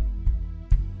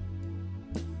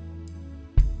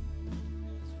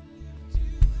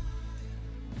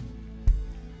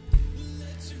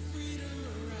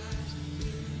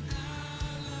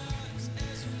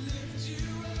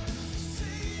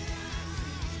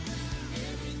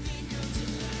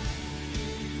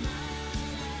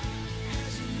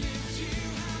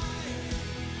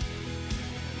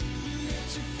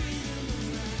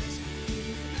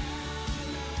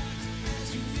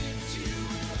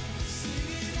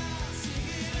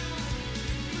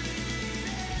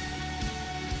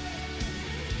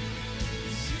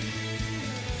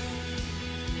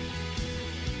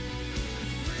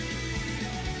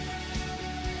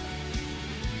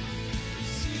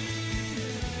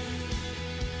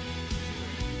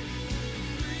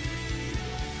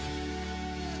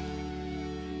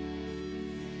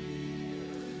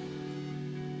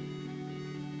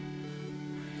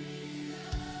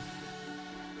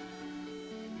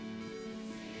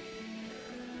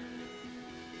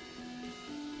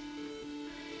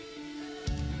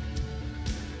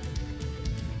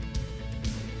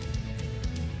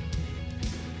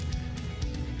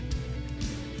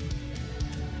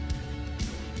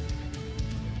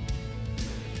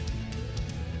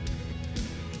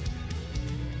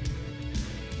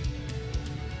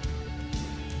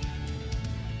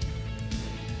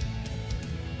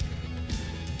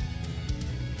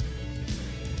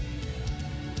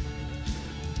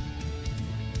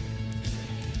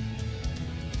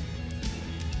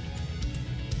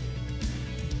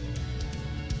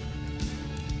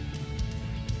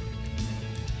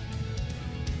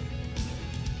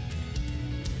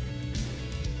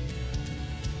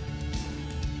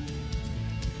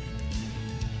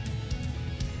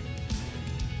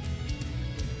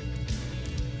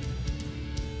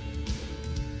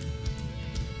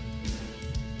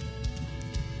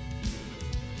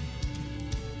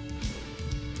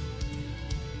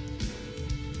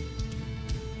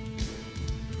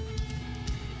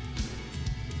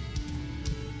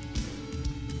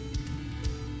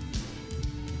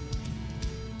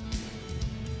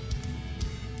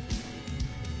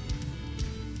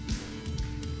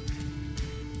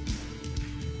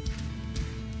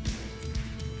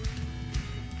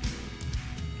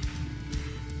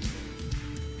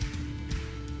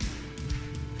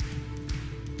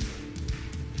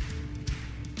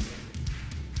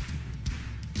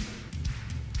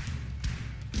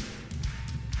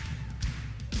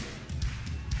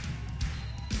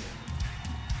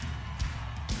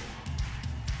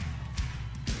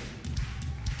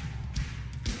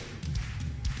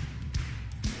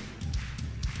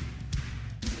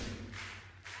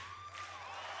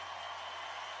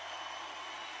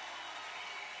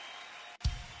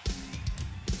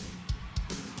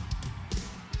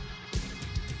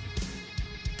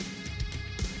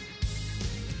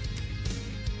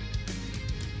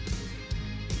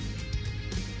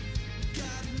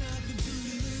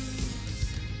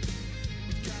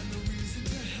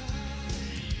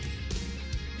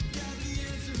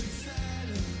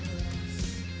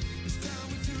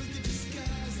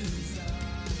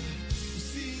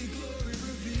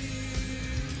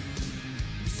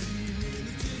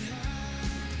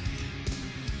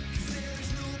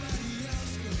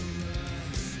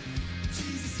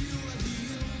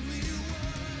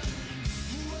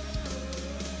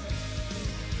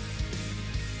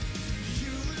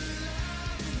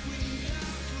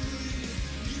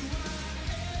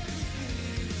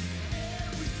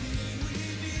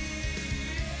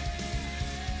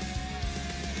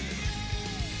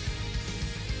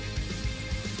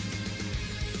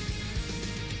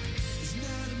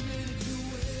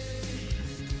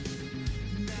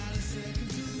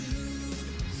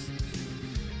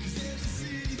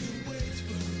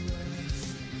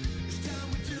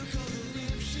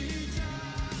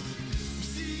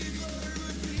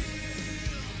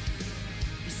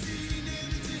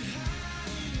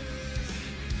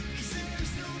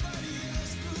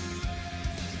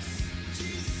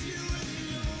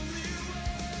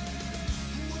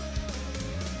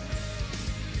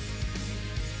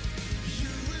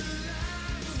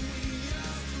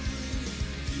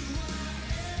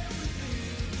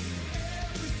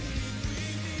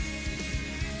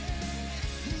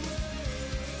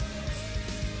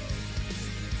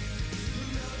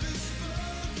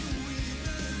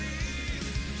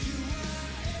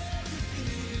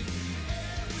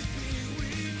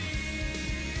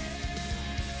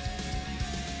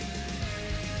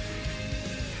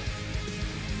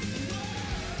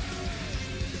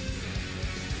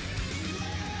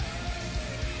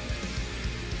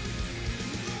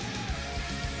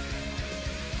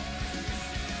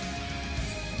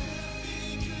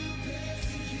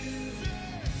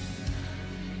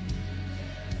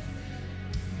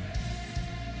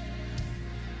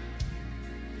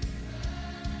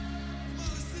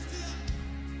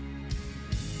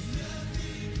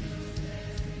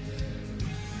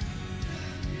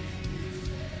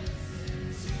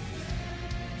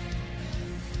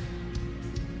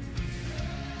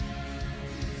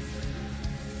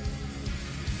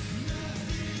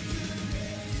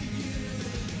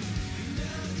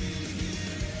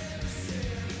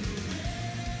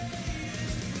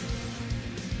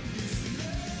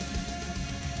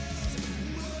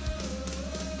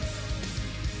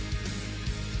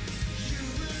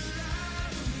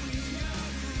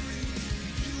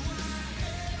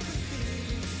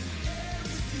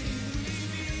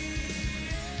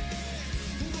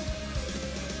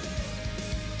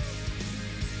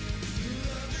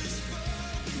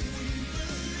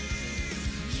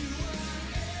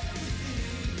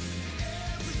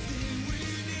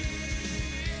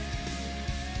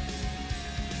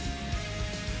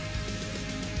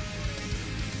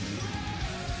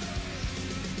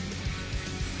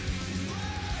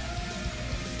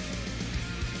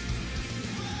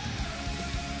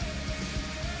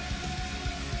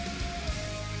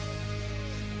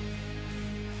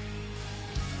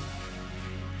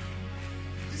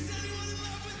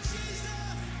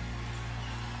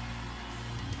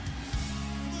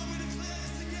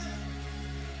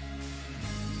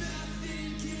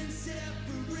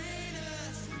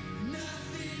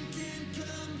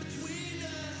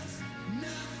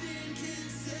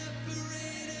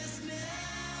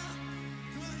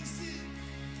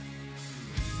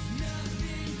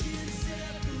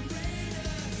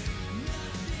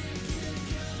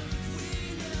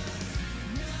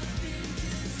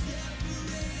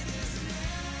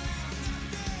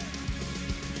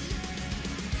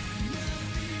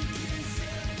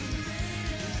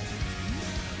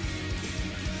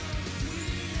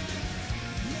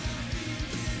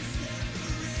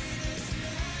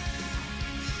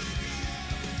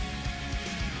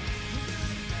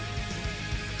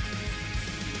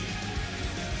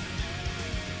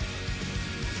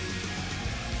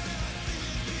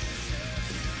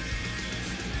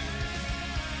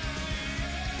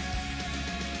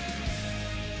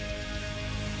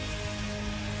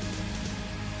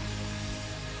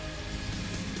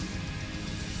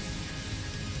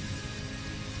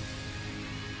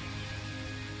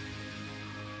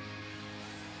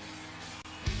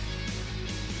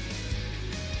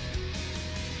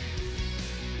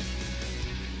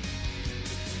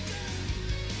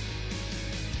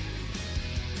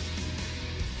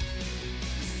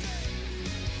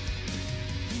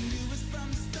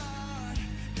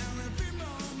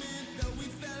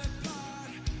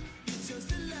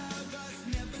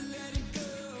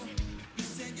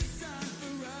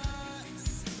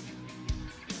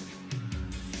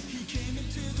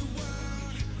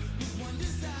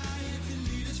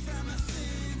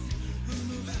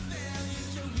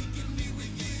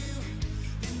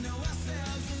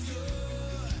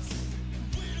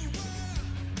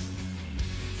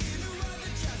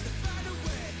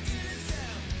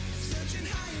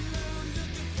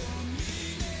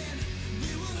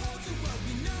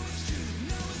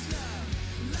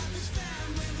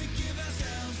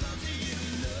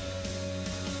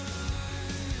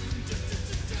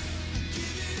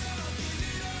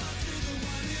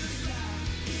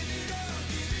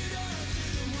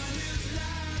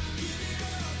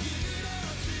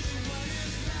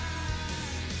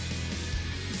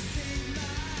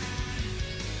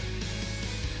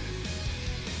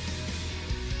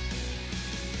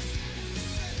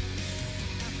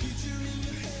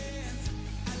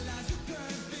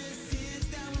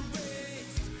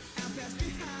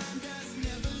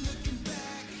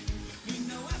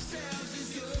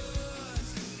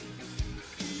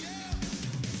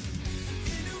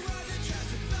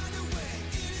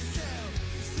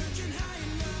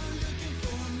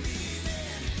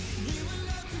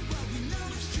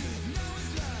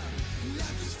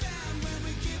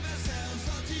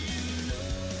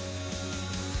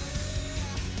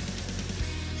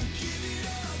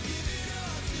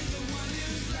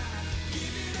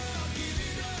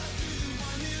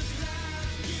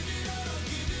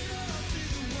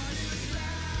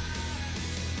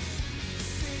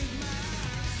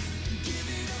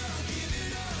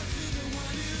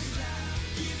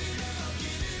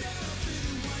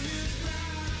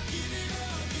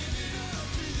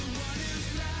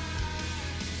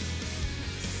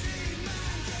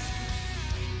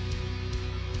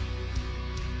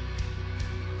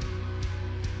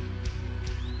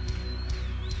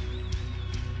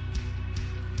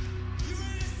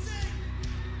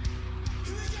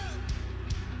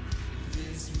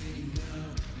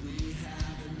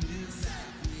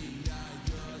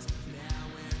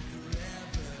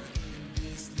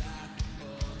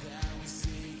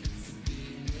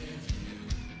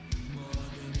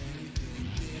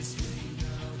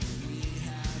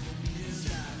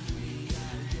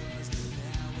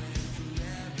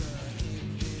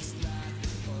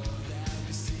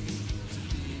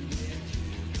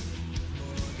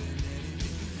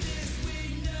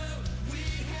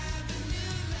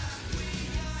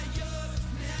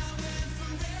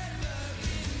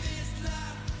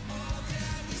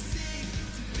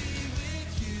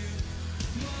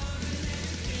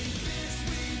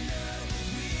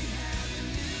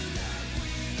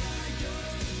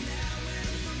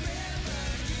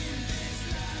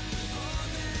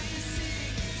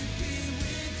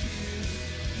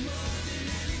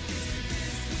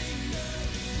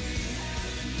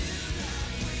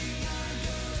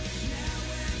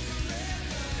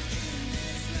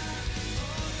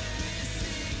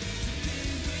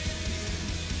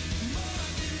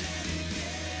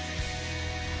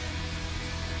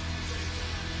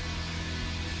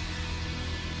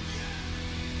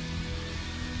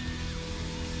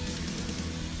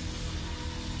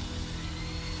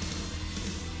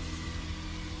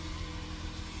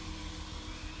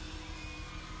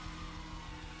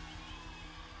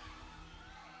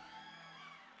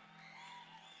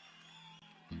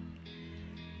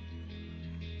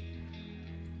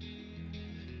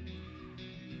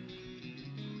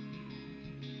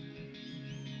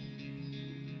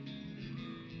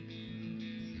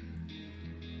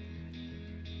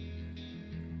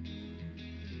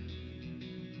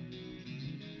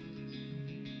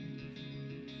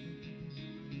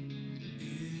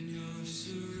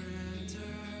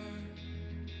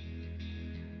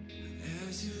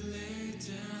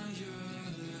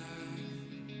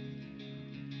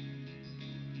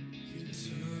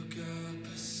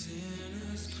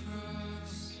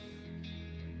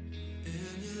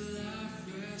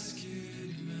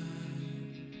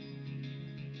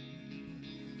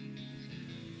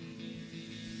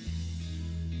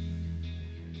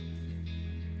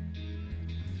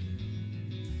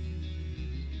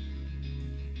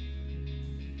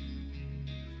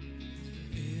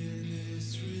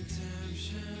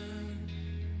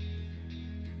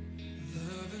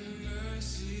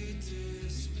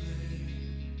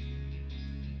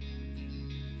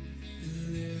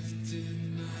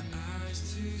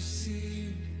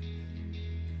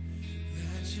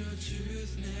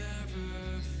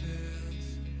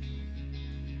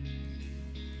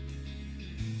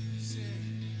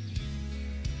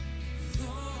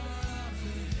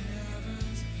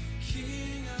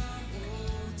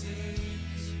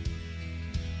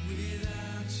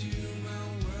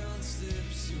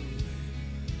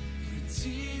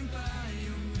 redeemed by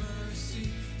your mercy,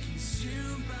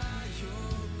 consumed by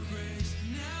your grace.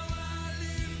 Now I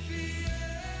live here.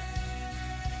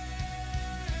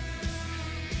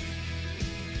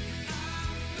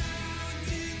 I'm found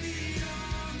in the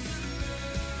arms of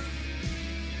love.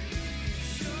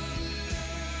 Your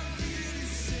love really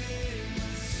saved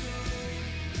my soul.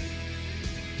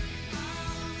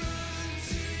 I'll run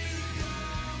to your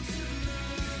arms of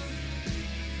love.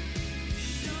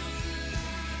 Your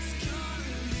love's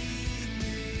gonna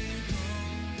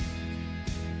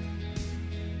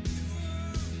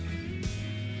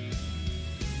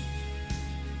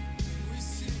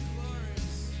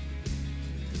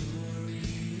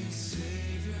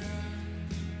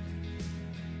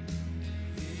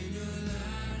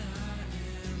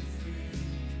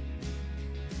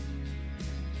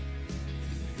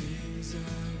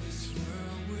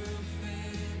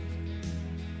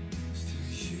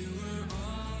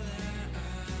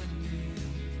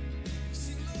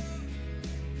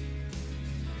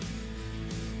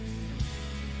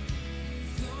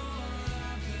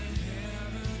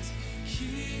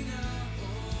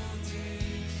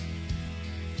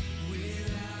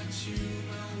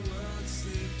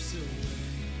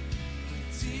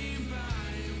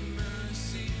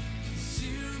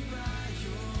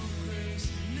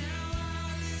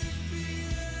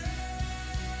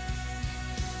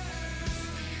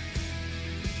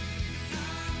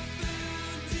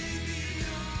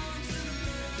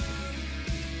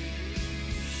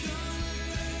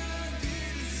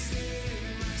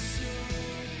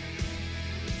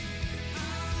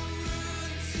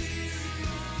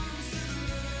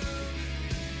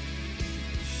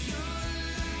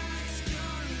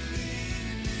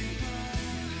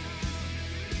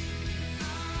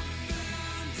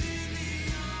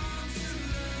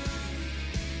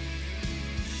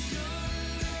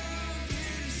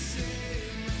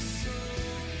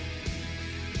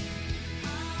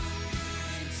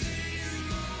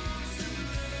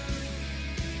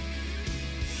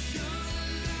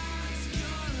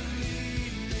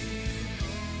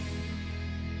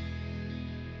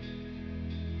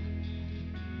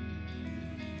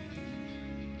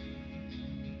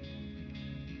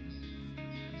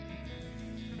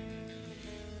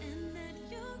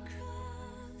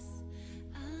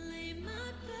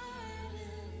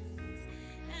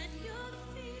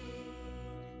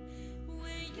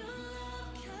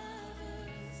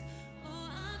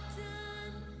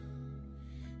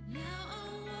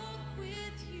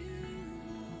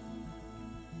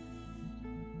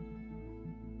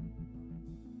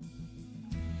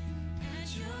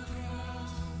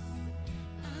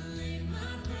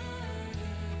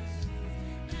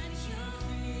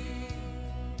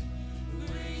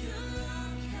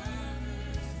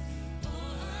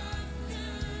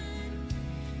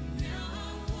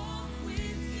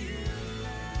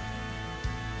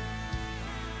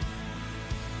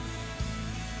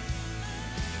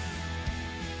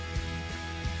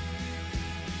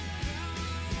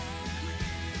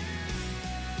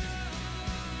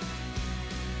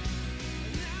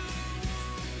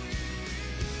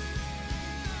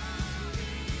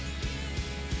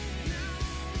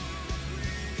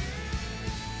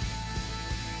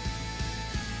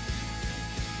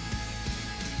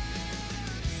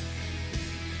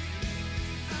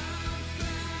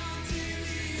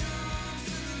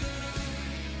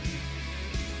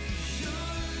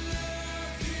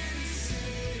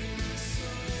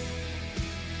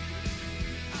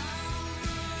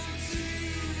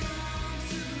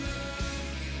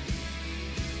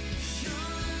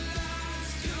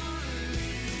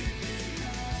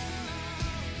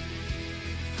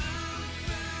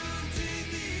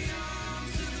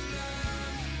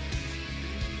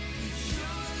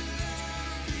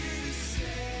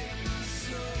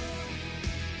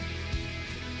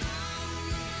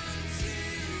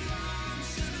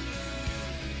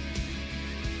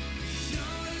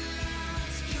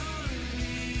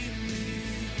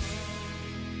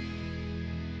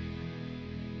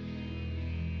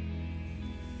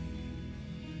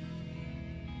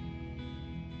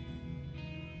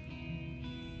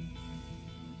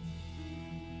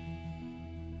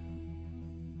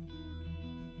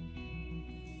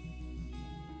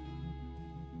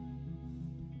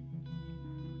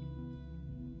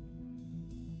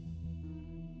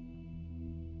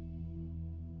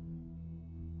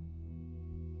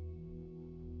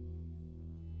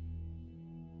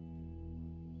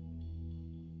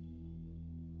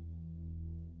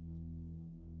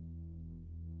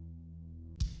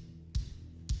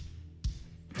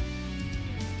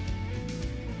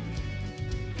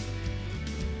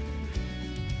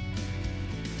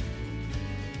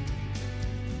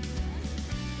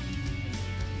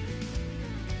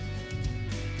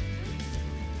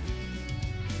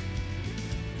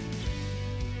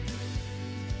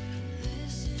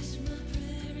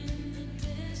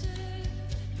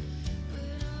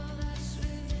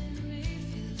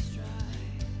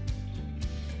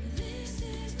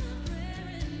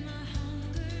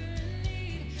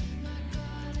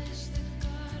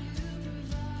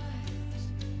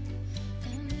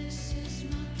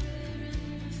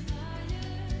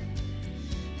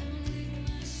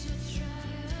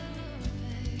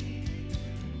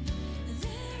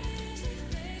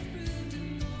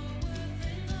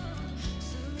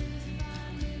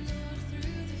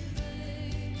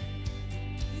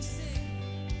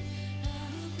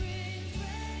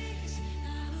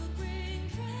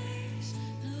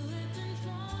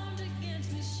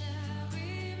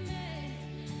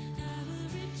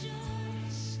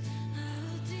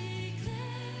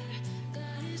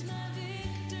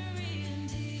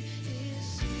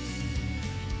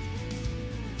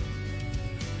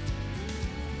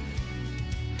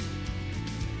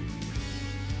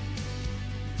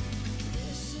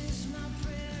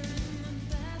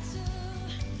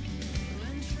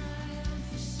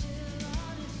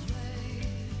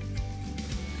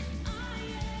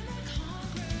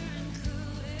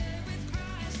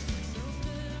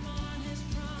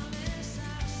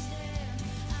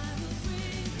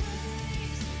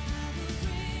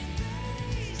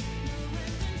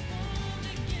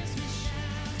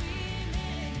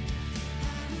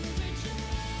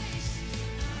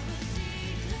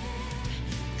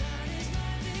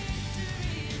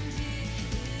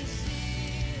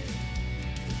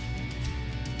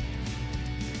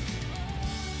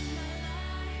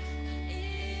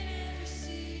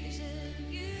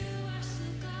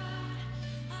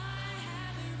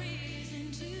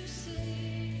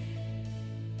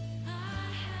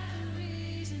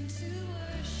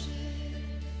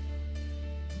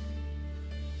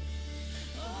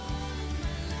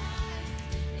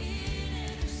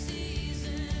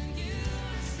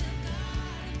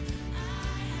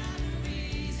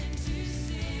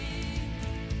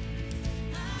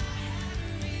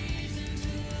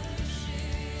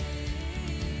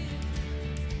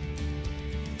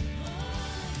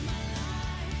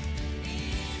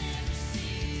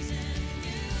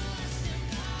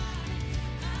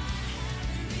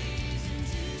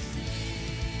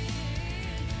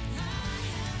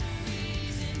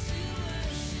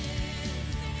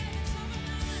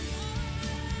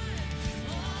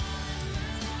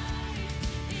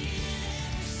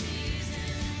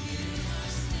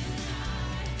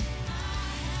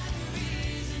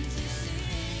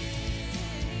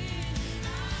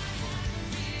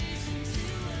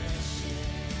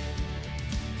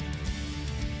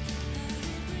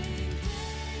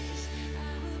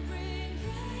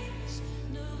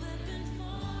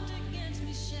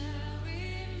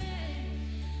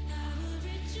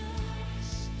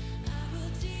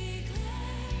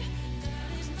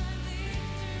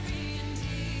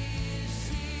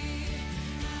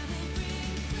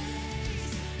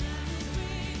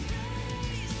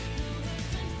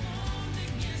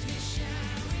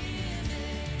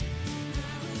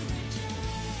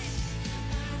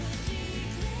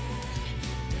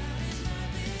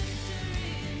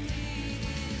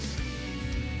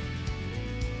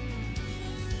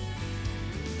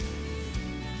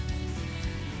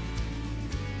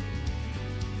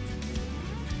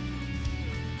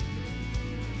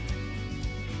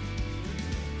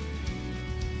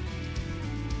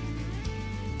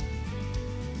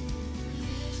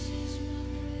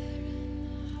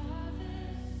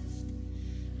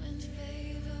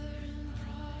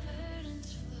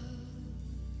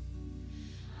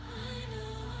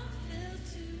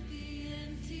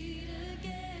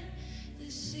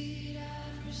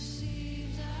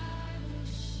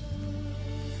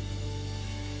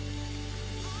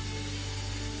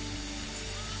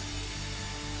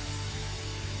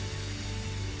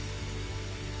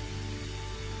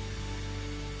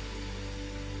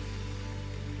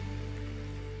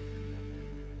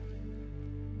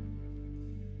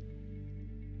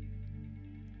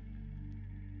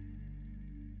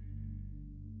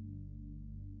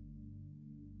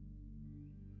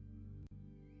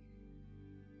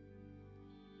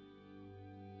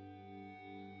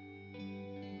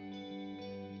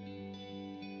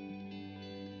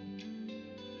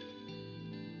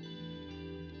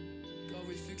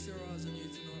fix our eyes on you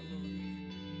tonight, Lord.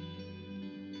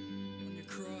 On your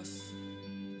cross,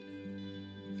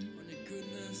 on your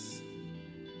goodness,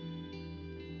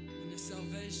 on your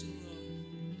salvation, Lord.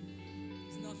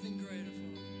 There's nothing greater,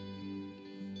 Father.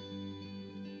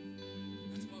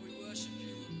 That's why we worship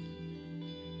you, Lord.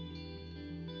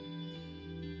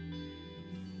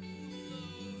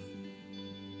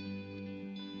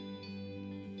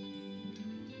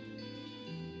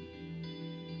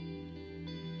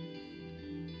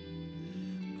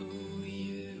 Oh,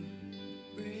 you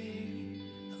bring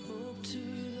hope to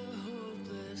the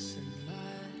hopeless and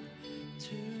light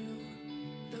to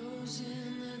those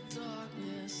in the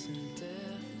darkness and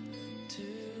death to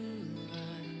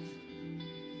life.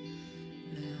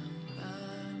 Now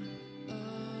I'm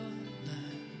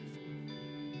alive.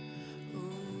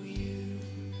 Oh, you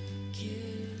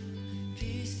give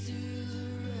peace to the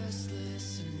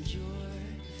restless and joy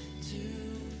to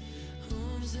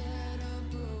homes that are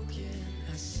broken.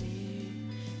 I see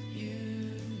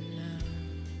you now.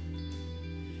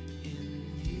 In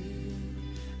you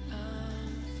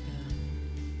I'm found.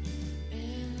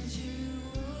 And you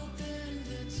opened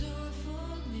the door for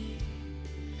me.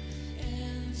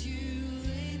 And you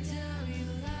laid down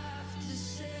your life to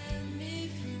set me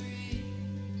free.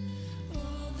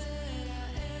 All that I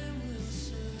am will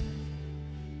serve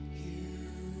you,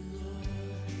 Lord.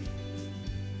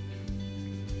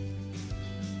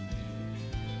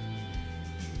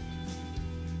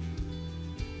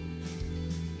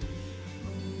 Oh,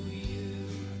 you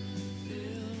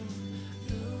fill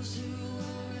those who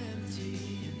are empty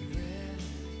and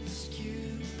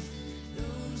rescue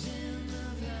those in the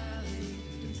valley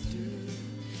and through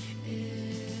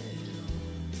it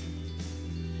all.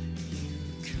 You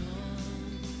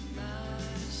calm my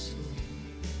soul.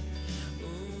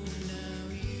 Oh, now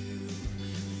you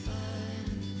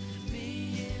find me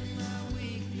in my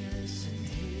weakness and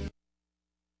heal.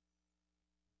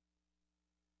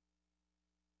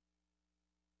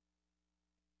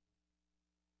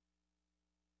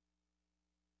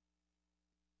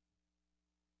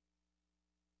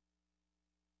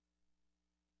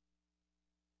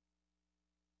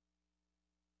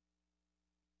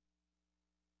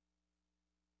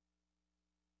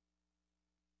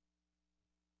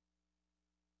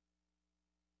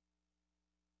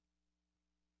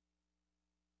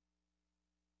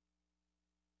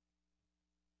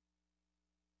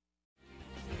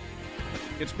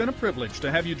 It's been a privilege to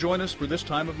have you join us for this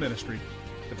time of ministry.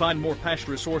 To find more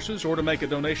Passion resources or to make a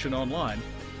donation online,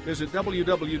 visit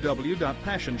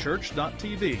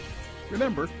www.passionchurch.tv.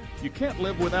 Remember, you can't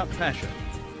live without passion.